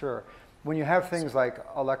 I'm not sure. When you have things like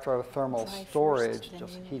electrothermal storage,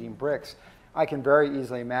 just heating bricks, I can very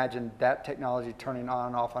easily imagine that technology turning on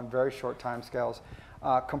and off on very short time scales.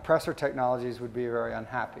 Compressor technologies would be very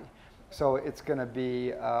unhappy. So it's going to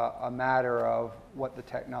be a matter of what the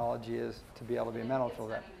technology is to be able to be amenable to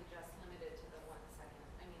that. It's not even just limited to the 1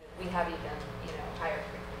 second. I mean, we have even, higher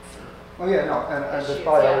frequency. Oh yeah, no, and there's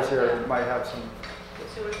probably others here that might have some.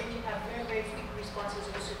 So we're going to have very, very quick responses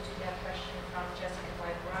also to that question from Jessica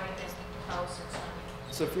by Brian and Klaus and Sonny.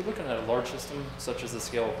 So if you're looking at a large system, such as the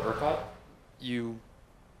scale of ERCOT, you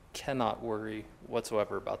cannot worry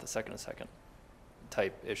whatsoever about the second-to-second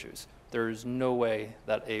type issues. There's no way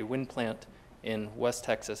that a wind plant in West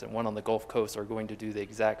Texas and one on the Gulf Coast are going to do the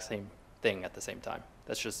exact same thing at the same time.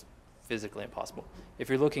 That's just physically impossible. If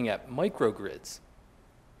you're looking at microgrids,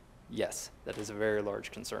 yes, that is a very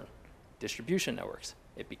large concern. Distribution networks,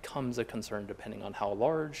 it becomes a concern depending on how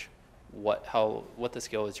large, what the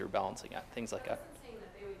scale is you're balancing at, things like that. I wasn't saying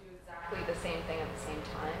that they would do exactly the same thing at the same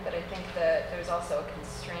time, but I think that there's also a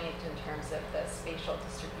constraint in terms of the spatial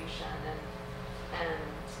distribution and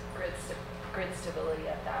grid stability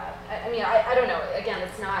at that. I mean, I don't know. Again,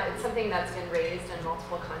 it's something that's been raised in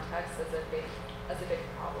multiple contexts as a big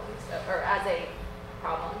problem, or as a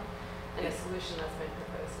problem, and a solution that's been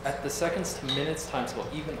proposed. At the seconds to minutes time scale,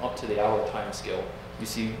 even up to the hour time scale, you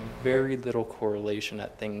see very little correlation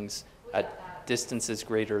at things at distances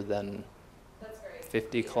greater than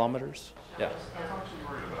 50 kilometers. Yeah. That's not what she's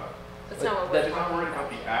worried about. That's not what we're She's not worried about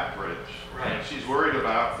the average. Right. She's worried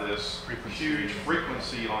about this huge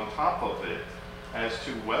frequency on top of it as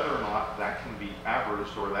to whether or not that can be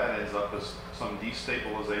averaged or that ends up as some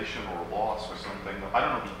destabilization or loss or something. I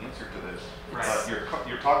don't know the answer to this, but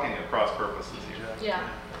you're talking at cross purposes here. Yeah.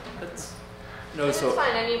 No, so it's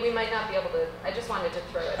fine. I mean, we might not be able to. I just wanted to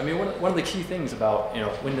throw it. I mean, one of the key things about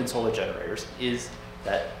wind and solar generators is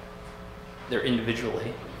that they're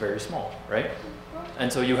individually very small, right?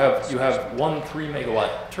 And so you have one 3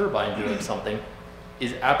 megawatt turbine doing something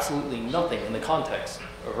is absolutely nothing in the context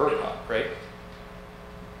of ERCOT, right?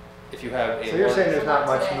 If you have a so you're saying there's not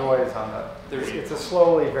much noise on the. It's a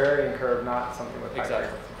slowly varying curve, not something with high exactly.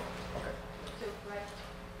 frequency. Okay.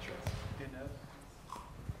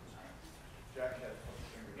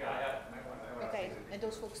 Okay, and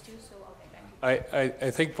those folks too, so okay.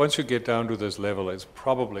 I think once you get down to this level, it's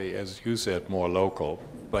probably, as you said, more local,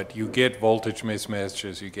 but you get voltage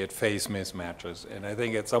mismatches, you get phase mismatches, and I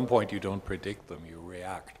think at some point you don't predict them, you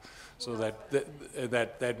react. So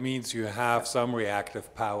that means you have some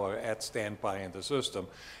reactive power at standby in the system,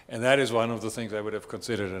 and that is one of the things I would have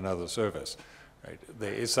considered another service. Right?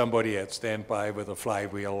 There is somebody at standby with a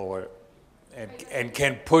flywheel and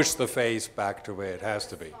can push the phase back to where it has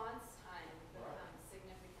to be.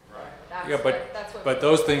 Yeah, but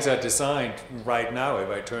those things are designed right now. If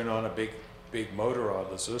I turn on a big motor on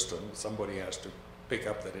the system, somebody has to pick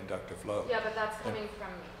up that inductive load. Yeah, but that's coming from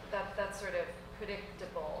that's sort of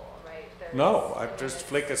predictable, right? No, I just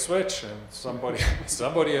flick a switch and somebody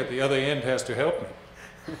at the other end has to help me.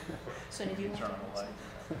 So do you want to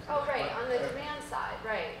Oh, right, on the demand side,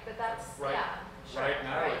 right? But that's right. Yeah. Sure, right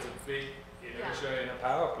now, right. it's a big inertia in a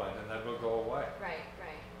power plant, and that will go away. Right.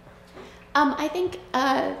 I think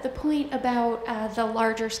the point about the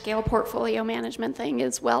larger scale portfolio management thing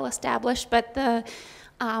is well established, but the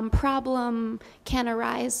problem can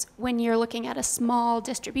arise when you're looking at a small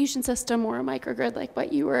distribution system or a microgrid like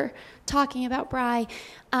what you were talking about, Bri,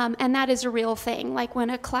 and that is a real thing. Like when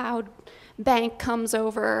a cloud bank comes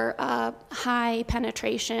over a high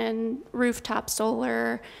penetration rooftop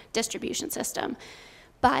solar distribution system.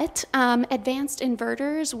 But advanced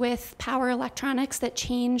inverters with power electronics that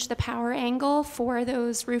change the power angle for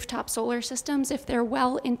those rooftop solar systems, if they're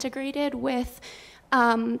well integrated with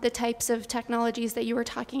the types of technologies that you were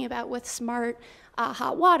talking about with smart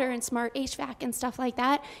hot water and smart HVAC and stuff like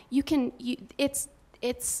that,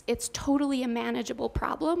 it's totally a manageable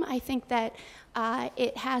problem. I think that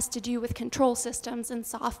it has to do with control systems and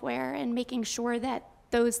software and making sure that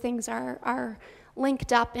those things are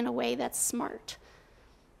linked up in a way that's smart.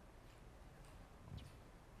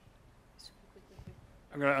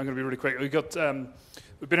 I'm going to be really quick. We've got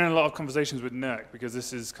we've been in a lot of conversations with NERC because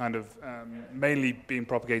this is kind of mainly being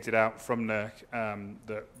propagated out from NERC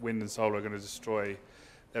that wind and solar are going to destroy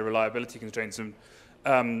their reliability constraints.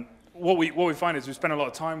 And what we find is we spend a lot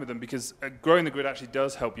of time with them because growing the grid actually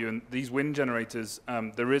does help you. And these wind generators,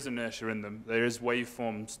 there is inertia in them. There is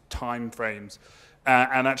waveforms, time frames.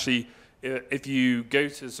 And actually, if you go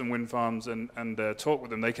to some wind farms and talk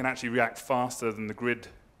with them, they can actually react faster than the grid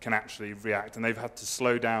can actually react. And they've had to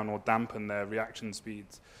slow down or dampen their reaction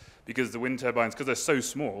speeds because the wind turbines, because they're so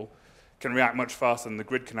small, can react much faster than the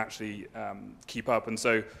grid can actually keep up. And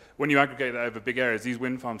so when you aggregate that over big areas, these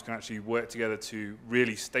wind farms can actually work together to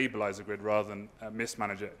really stabilize the grid rather than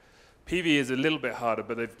mismanage it. PV is a little bit harder,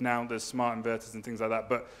 but there's smart inverters and things like that.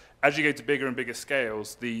 But as you go to bigger and bigger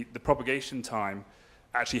scales, the propagation time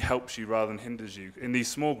actually helps you rather than hinders you. In these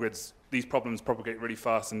small grids, these problems propagate really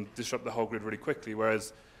fast and disrupt the whole grid really quickly,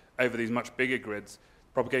 whereas over these much bigger grids,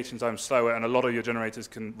 propagation time is slower, and a lot of your generators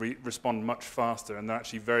can respond much faster, and they're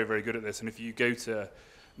actually very, very good at this. And if you go to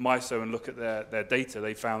MISO and look at their data,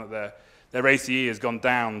 they found that their ACE has gone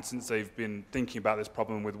down since they've been thinking about this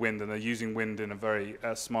problem with wind, and they're using wind in a very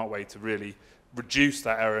smart way to really reduce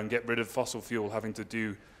that error and get rid of fossil fuel having to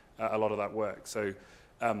do a lot of that work. So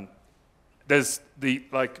there's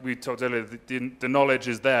like we talked earlier, the knowledge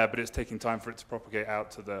is there, but it's taking time for it to propagate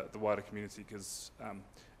out to the wider community because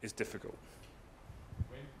it's difficult.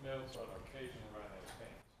 Windmills on occasion run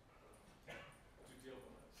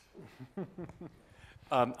out of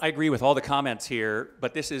paint. I agree with all the comments here,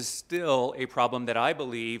 but this is still a problem that I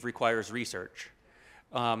believe requires research.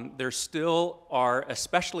 There still are,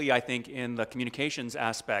 especially I think in the communications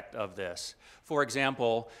aspect of this. For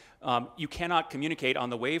example, you cannot communicate on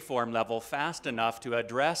the waveform level fast enough to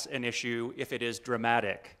address an issue if it is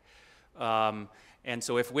dramatic. And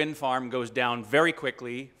so if wind farm goes down very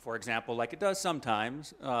quickly, for example, like it does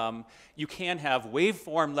sometimes, you can have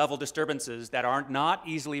waveform level disturbances that are not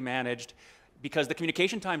easily managed because the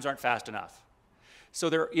communication times aren't fast enough.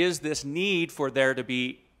 So there is this need for there to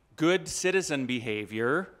be good citizen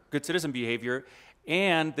behavior,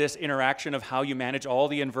 and this interaction of how you manage all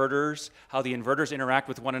the inverters, how the inverters interact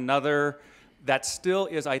with one another. That still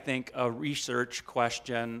is, I think, a research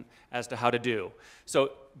question as to how to do.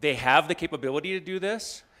 So they have the capability to do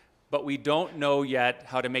this, but we don't know yet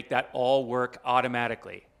how to make that all work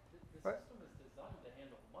automatically. The system is designed to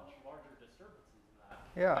handle much larger disturbances than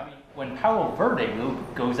that. Yeah. I mean, when Palo Verde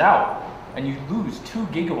goes out and you lose 2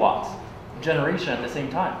 gigawatts of generation at the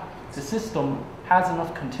same time, the system has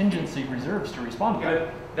enough contingency reserves to respond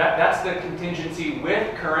to that. That's the contingency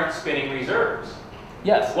with current spinning reserves.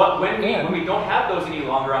 Yes. When we don't have those any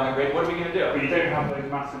longer on the grid, what are we going to do? But you don't have those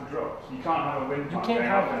massive drops. You can't have a wind farm.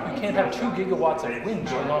 You can't have 2 gigawatts of wind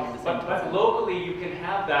going off at the same time. But locally, you can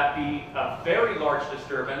have that be a very large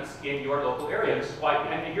disturbance in your local area. This is why,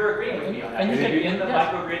 and you're agreeing with me on that. And you can, in the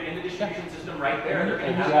microgrid, in the distribution system right there, they're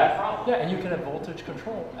going to have that problem. Yeah, and you can have voltage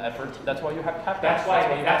control efforts. That's why you have CapEx.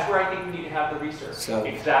 That's where I think we need to have the research. So,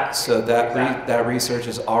 exactly. So that research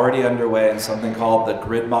is already underway in something called the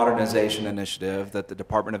Grid Modernization Initiative that the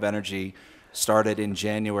Department of Energy started in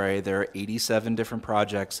January. There are 87 different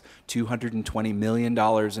projects, $220 million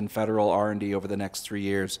in federal R&D over the next 3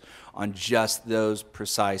 years on just those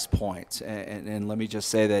precise points. And let me just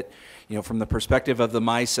say that, you know, from the perspective of the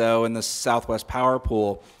MISO and the Southwest Power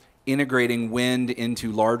Pool, integrating wind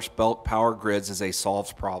into large bulk power grids is a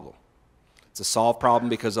solved problem. It's a solved problem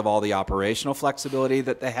because of all the operational flexibility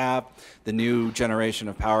that they have, the new generation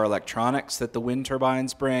of power electronics that the wind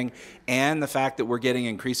turbines bring, and the fact that we're getting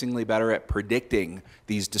increasingly better at predicting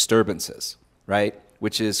these disturbances, right?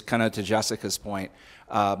 Which is kind of to Jessica's point,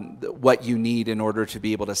 what you need in order to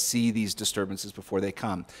be able to see these disturbances before they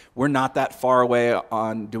come. We're not that far away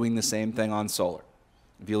on doing the same thing on solar.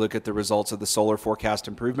 If you look at the results of the Solar Forecast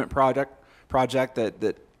Improvement Project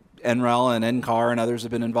that NREL and NCAR and others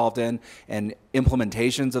have been involved in, and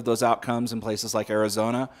implementations of those outcomes in places like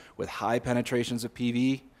Arizona with high penetrations of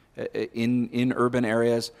PV in urban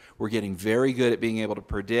areas, we're getting very good at being able to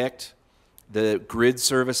predict the grid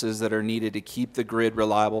services that are needed to keep the grid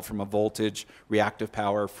reliable from a voltage, reactive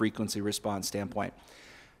power, frequency response standpoint.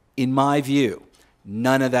 In my view,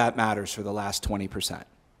 none of that matters for the last 20%,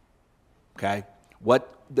 okay?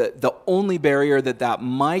 The only barrier that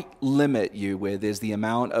might limit you with is the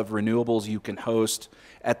amount of renewables you can host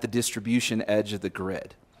at the distribution edge of the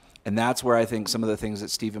grid. And that's where I think some of the things that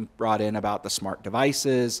Stephen brought in about the smart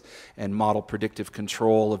devices and model predictive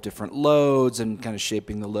control of different loads and kind of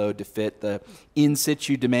shaping the load to fit the in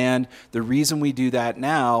situ demand. The reason we do that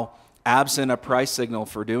now, absent a price signal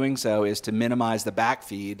for doing so, is to minimize the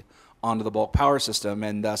backfeed onto the bulk power system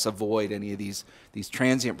and thus avoid any of these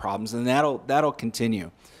transient problems. And that'll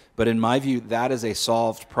continue. But in my view, that is a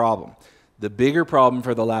solved problem. The bigger problem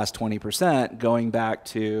for the last 20%, going back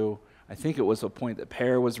to, I think it was a point that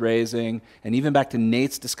Per was raising, and even back to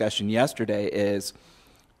Nate's discussion yesterday, is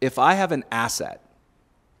if I have an asset,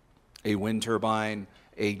 a wind turbine,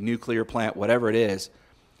 a nuclear plant, whatever it is,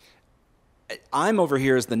 I'm over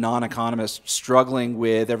here as the non-economist struggling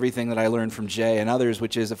with everything that I learned from Jay and others,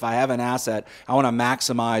 which is if I have an asset, I want to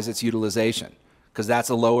maximize its utilization because that's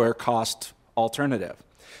a lower cost alternative.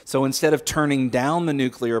 So instead of turning down the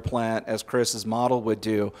nuclear plant, as Chris's model would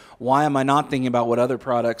do, why am I not thinking about what other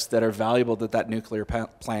products that are valuable that nuclear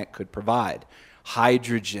plant could provide?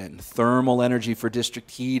 Hydrogen, thermal energy for district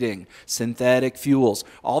heating, synthetic fuels,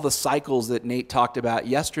 all the cycles that Nate talked about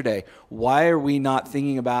yesterday. Why are we not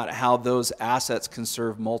thinking about how those assets can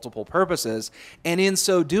serve multiple purposes, and in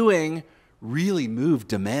so doing, really move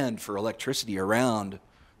demand for electricity around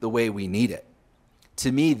the way we need it?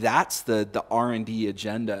 To me, that's the R&D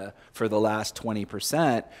agenda for the last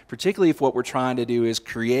 20%, particularly if what we're trying to do is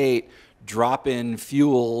create drop-in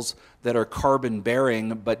fuels that are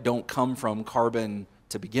carbon-bearing but don't come from carbon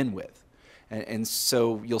to begin with. And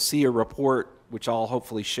so you'll see a report, which I'll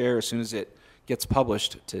hopefully share as soon as it gets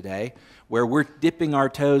published today, where we're dipping our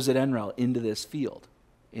toes at NREL into this field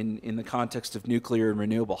in the context of nuclear and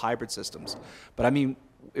renewable hybrid systems. But I mean,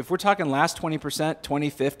 if we're talking last 20%,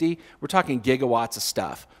 2050, we're talking gigawatts of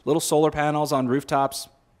stuff. Little solar panels on rooftops.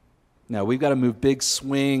 No, we've got to move big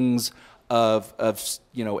swings of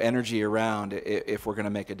energy around if we're going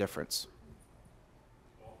to make a difference.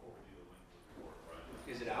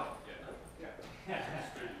 Is it out? Yeah.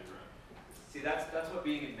 See, that's what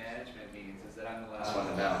being in management means, is that I'm the last one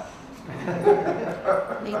to know.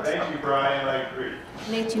 Thank you, Brian. I agree.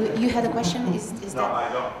 Nate, you had a question? Is no, that?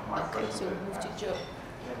 I don't. My okay, question so we'll move to Joe.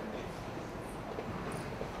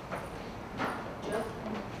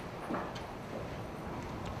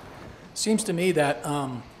 Seems to me that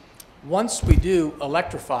once we do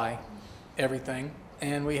electrify everything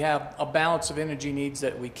and we have a balance of energy needs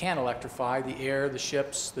that we can electrify, the air, the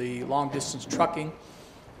ships, the long-distance trucking,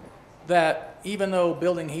 that even though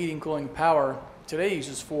building, heating, cooling, power today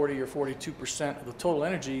uses 40 or 42% of the total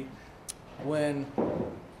energy, when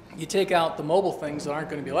you take out the mobile things that aren't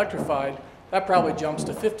going to be electrified, that probably jumps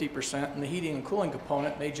to 50%, and the heating and cooling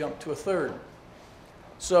component may jump to a third.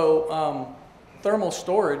 So thermal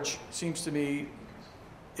storage seems to me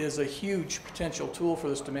is a huge potential tool for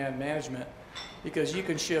this demand management, because you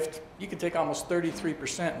can take almost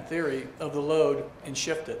 33% in theory of the load and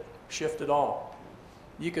shift it all.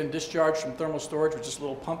 You can discharge from thermal storage with just a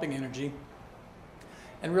little pumping energy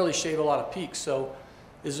and really shave a lot of peaks. So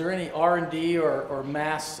is there any R&D or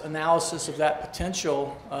mass analysis of that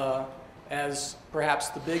potential as perhaps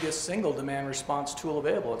the biggest single demand response tool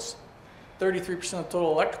available? It's 33% of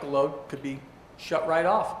total electrical load could be shut right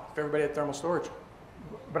off if everybody had thermal storage.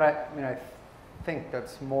 But I think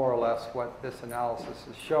that's more or less what this analysis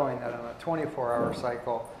is showing, that on a 24-hour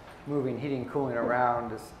cycle, moving heating and cooling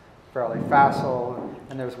around is fairly facile,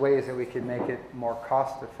 and there's ways that we could make it more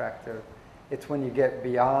cost effective. It's when you get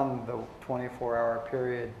beyond the 24-hour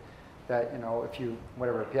period that, if you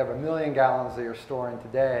have 1 million gallons that you're storing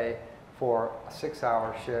today for a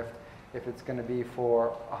 6-hour shift, if it's going to be for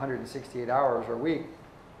 168 hours a week,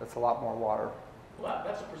 that's a lot more water. Well,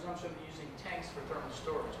 that's a presumption of using tanks for thermal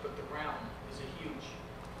storage, but the ground is a huge,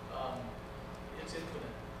 it's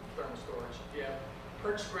infinite thermal storage. If you have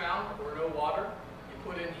perched ground or no water,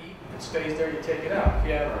 you put in heat, it stays there, you take it out. If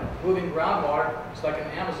you have moving groundwater, it's like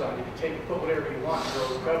an Amazon. You can put whatever you want and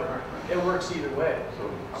grow cover. It works either way.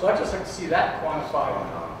 So I just like to see that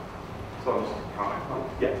quantified. So just a comment.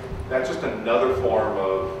 Yeah, that's just another form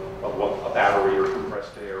of what a battery or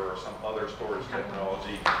compressed air or some other storage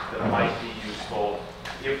technology that might be useful.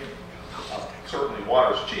 If certainly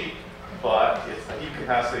water is cheap, but it's the heat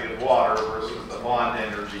capacity of water versus the bond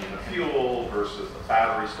energy in the fuel versus the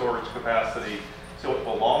battery storage capacity. So it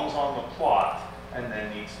belongs on the plot and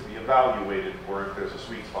then needs to be evaluated for if there's a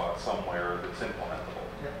sweet spot somewhere that's implementable.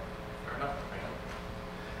 Yeah. Fair enough.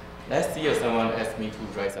 Last year, someone asked me to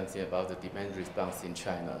write something about the demand response in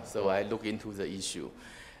China. So I looked into the issue.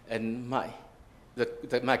 And my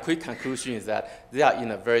quick conclusion is that they are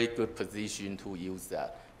in a very good position to use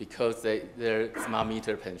that, because their smart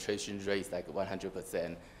meter penetration rate is like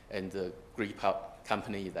 100%, and the grid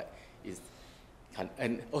company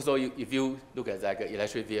and also if you look at like an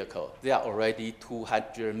electric vehicle, there are already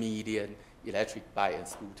 200 million electric bike and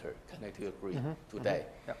scooter connected to the grid today.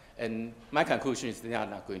 Yep. And my conclusion is they are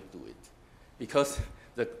not going to do it, because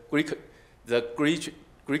the grid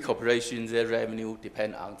grid corporations, their revenue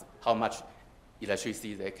depend on how much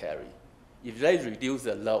electricity they carry. If they reduce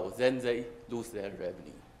the load, then they lose their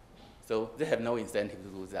revenue. So they have no incentive to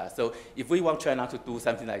do that. So if we want China to do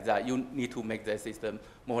something like that, you need to make the system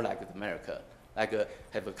more like America, like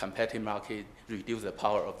have a competitive market, reduce the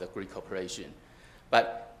power of the grid corporation.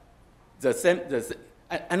 But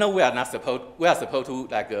I know we are supposed to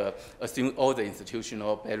like assume all the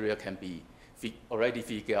institutional barrier can be already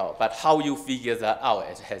figured out, but how you figure that out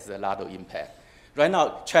has a lot of impact. Right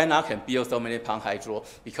now, China can build so many pump hydro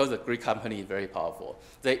because the grid company is very powerful.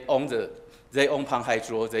 They own pump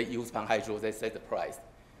hydro, they use pump hydro, they set the price.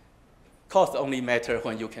 Cost only matter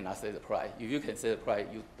when you cannot set the price. If you can set the price,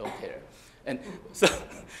 you don't care. And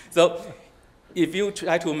so if you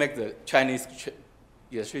try to make the Chinese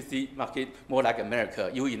electricity market more like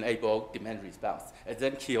America, you enable demand response, and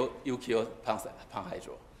then you kill pump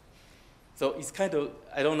hydro. So it's kind of,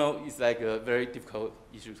 I don't know, it's like a very difficult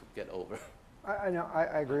issue to get over. I know,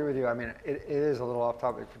 I agree with you. I mean, it is a little off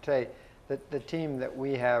topic for today. The team that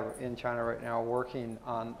we have in China right now working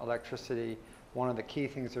on electricity, one of the key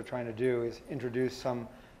things they're trying to do is introduce some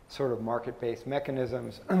sort of market-based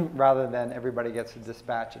mechanisms rather than everybody gets to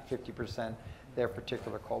dispatch at 50% their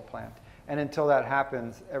particular coal plant. And until that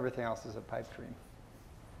happens, everything else is a pipe dream.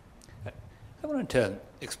 I wanted to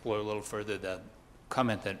explore a little further the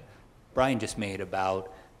comment that Brian just made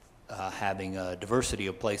about having a diversity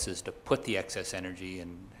of places to put the excess energy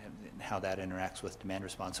and how that interacts with demand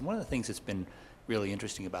response. And one of the things that's been really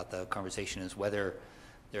interesting about the conversation is whether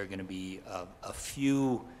there are going to be a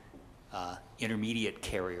few intermediate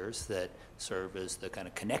carriers that serve as the kind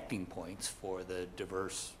of connecting points for the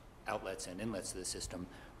diverse outlets and inlets of the system,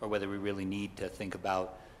 or whether we really need to think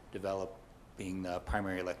about developing the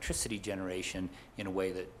primary electricity generation in a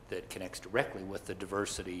way that connects directly with the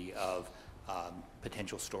diversity of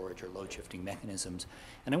potential storage or load shifting mechanisms.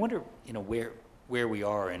 And I wonder, you know, where we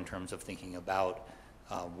are in terms of thinking about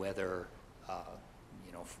whether,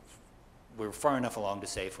 you know, we're far enough along to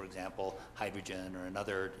say, for example, hydrogen or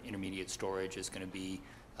another intermediate storage is going to be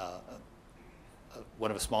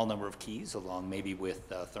one of a small number of keys along maybe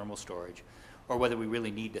with thermal storage, or whether we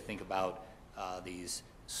really need to think about these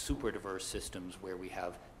super diverse systems where we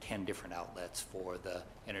have 10 different outlets for the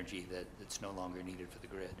energy that's no longer needed for the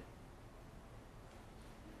grid.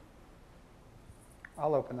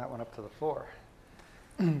 I'll open that one up to the floor.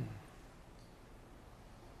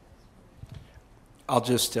 I'll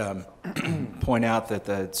just point out that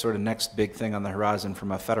the sort of next big thing on the horizon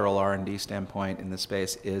from a federal R&D standpoint in this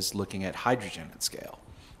space is looking at hydrogen at scale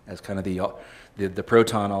as kind of the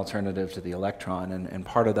proton alternative to the electron. And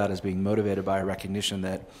part of that is being motivated by a recognition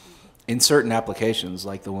that in certain applications,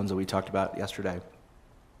 like the ones that we talked about yesterday,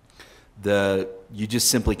 you just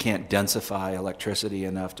simply can't densify electricity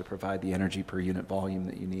enough to provide the energy per unit volume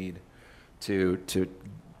that you need to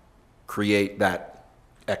create that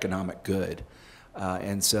economic good.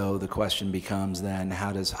 And so the question becomes then,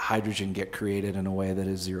 how does hydrogen get created in a way that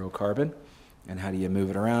is zero carbon? And how do you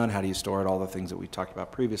move it around? How do you store it? All the things that we talked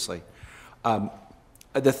about previously.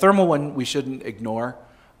 The thermal one we shouldn't ignore.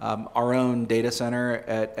 Our own data center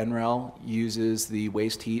at NREL uses the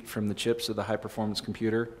waste heat from the chips of the high-performance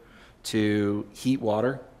computer to heat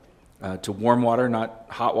water, to warm water, not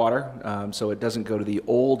hot water. So it doesn't go to the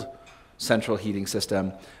old central heating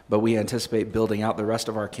system, but we anticipate building out the rest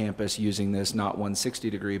of our campus using this not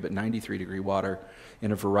 160-degree but 93-degree water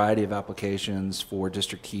in a variety of applications for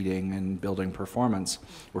district heating and building performance.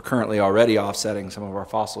 We're currently already offsetting some of our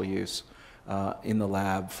fossil use in the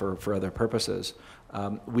lab for other purposes.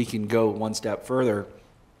 We can go one step further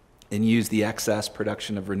and use the excess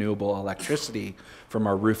production of renewable electricity from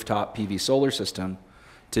our rooftop PV solar system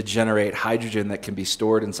to generate hydrogen that can be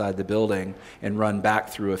stored inside the building and run back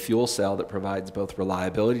through a fuel cell that provides both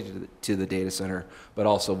reliability to the data center, but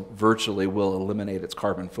also virtually will eliminate its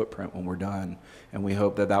carbon footprint when we're done. And we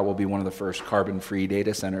hope that that will be one of the first carbon-free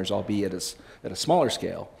data centers, albeit at a smaller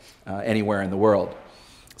scale, anywhere in the world.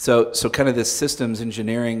 So kind of this systems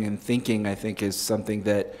engineering and thinking, I think, is something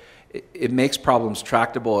that it makes problems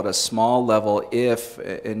tractable at a small level if,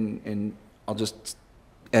 and I'll just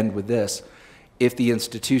end with this, if the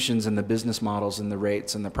institutions and the business models and the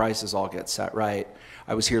rates and the prices all get set right.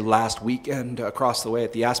 I was here last weekend across the way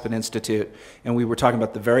at the Aspen Institute, and we were talking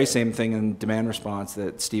about the very same thing in demand response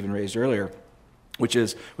that Stephen raised earlier, which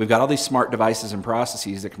is we've got all these smart devices and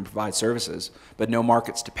processes that can provide services, but no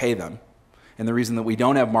markets to pay them. And the reason that we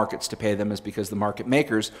don't have markets to pay them is because the market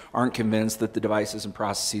makers aren't convinced that the devices and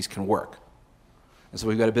processes can work. And so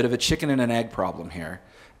we've got a bit of a chicken and an egg problem here.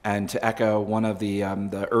 And to echo one of the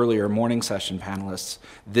earlier morning session panelists,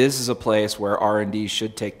 this is a place where R&D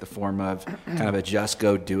should take the form of kind of a just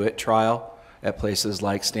go do it trial at places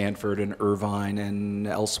like Stanford and Irvine and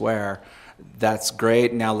elsewhere. That's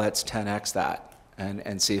great. Now let's 10x that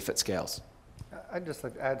and see if it scales. I'd just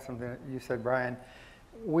like to add something that you said, Brian.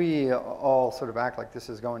 We all sort of act like this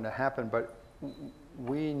is going to happen, but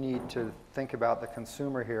we need to think about the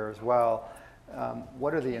consumer here as well.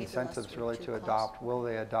 What are the incentives really to adopt? Will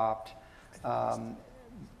they adopt?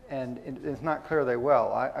 And it's not clear they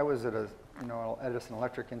will. I was at a Edison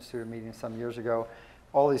Electric Institute meeting some years ago.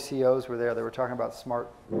 All these CEOs were there. They were talking about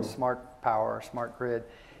smart power, smart grid.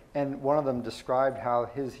 And one of them described how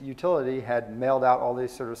his utility had mailed out all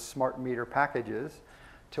these sort of smart meter packages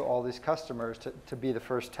to all these customers to be the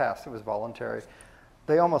first test. It was voluntary.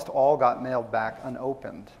 They almost all got mailed back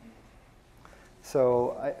unopened.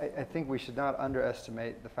 So I think we should not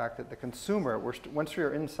underestimate the fact that the consumer, once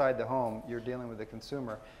you're inside the home, you're dealing with the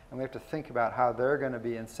consumer, and we have to think about how they're going to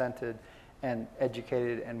be incented and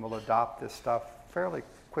educated and will adopt this stuff fairly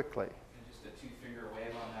quickly. And just a two-finger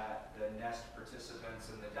wave on that, the NEST participants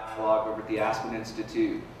in the dialogue over at the Aspen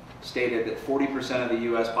Institute stated that 40% of the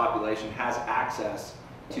U.S. population has access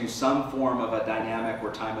to some form of a dynamic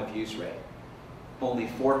or time of use rate. Only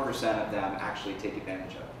 4% of them actually take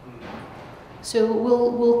advantage of it. So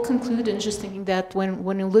we'll conclude in just thinking that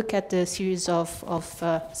when you look at the series of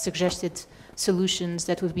suggested solutions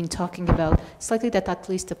that we've been talking about, it's likely that at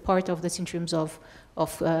least a part of this in terms of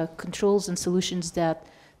controls and solutions that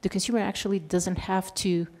the consumer actually doesn't have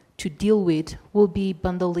to deal with will be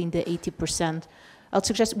bundled in the 80%. I'll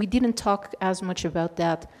suggest we didn't talk as much about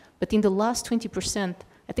that, but in the last 20%,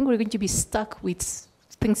 I think we're going to be stuck with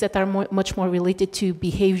things that are much more related to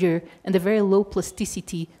behavior and the very low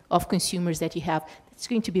plasticity of consumers that you have. It's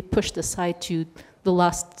going to be pushed aside to the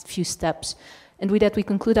last few steps. And with that, we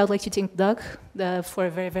conclude. I'd like to thank Doug for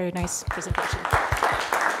a very, very nice presentation.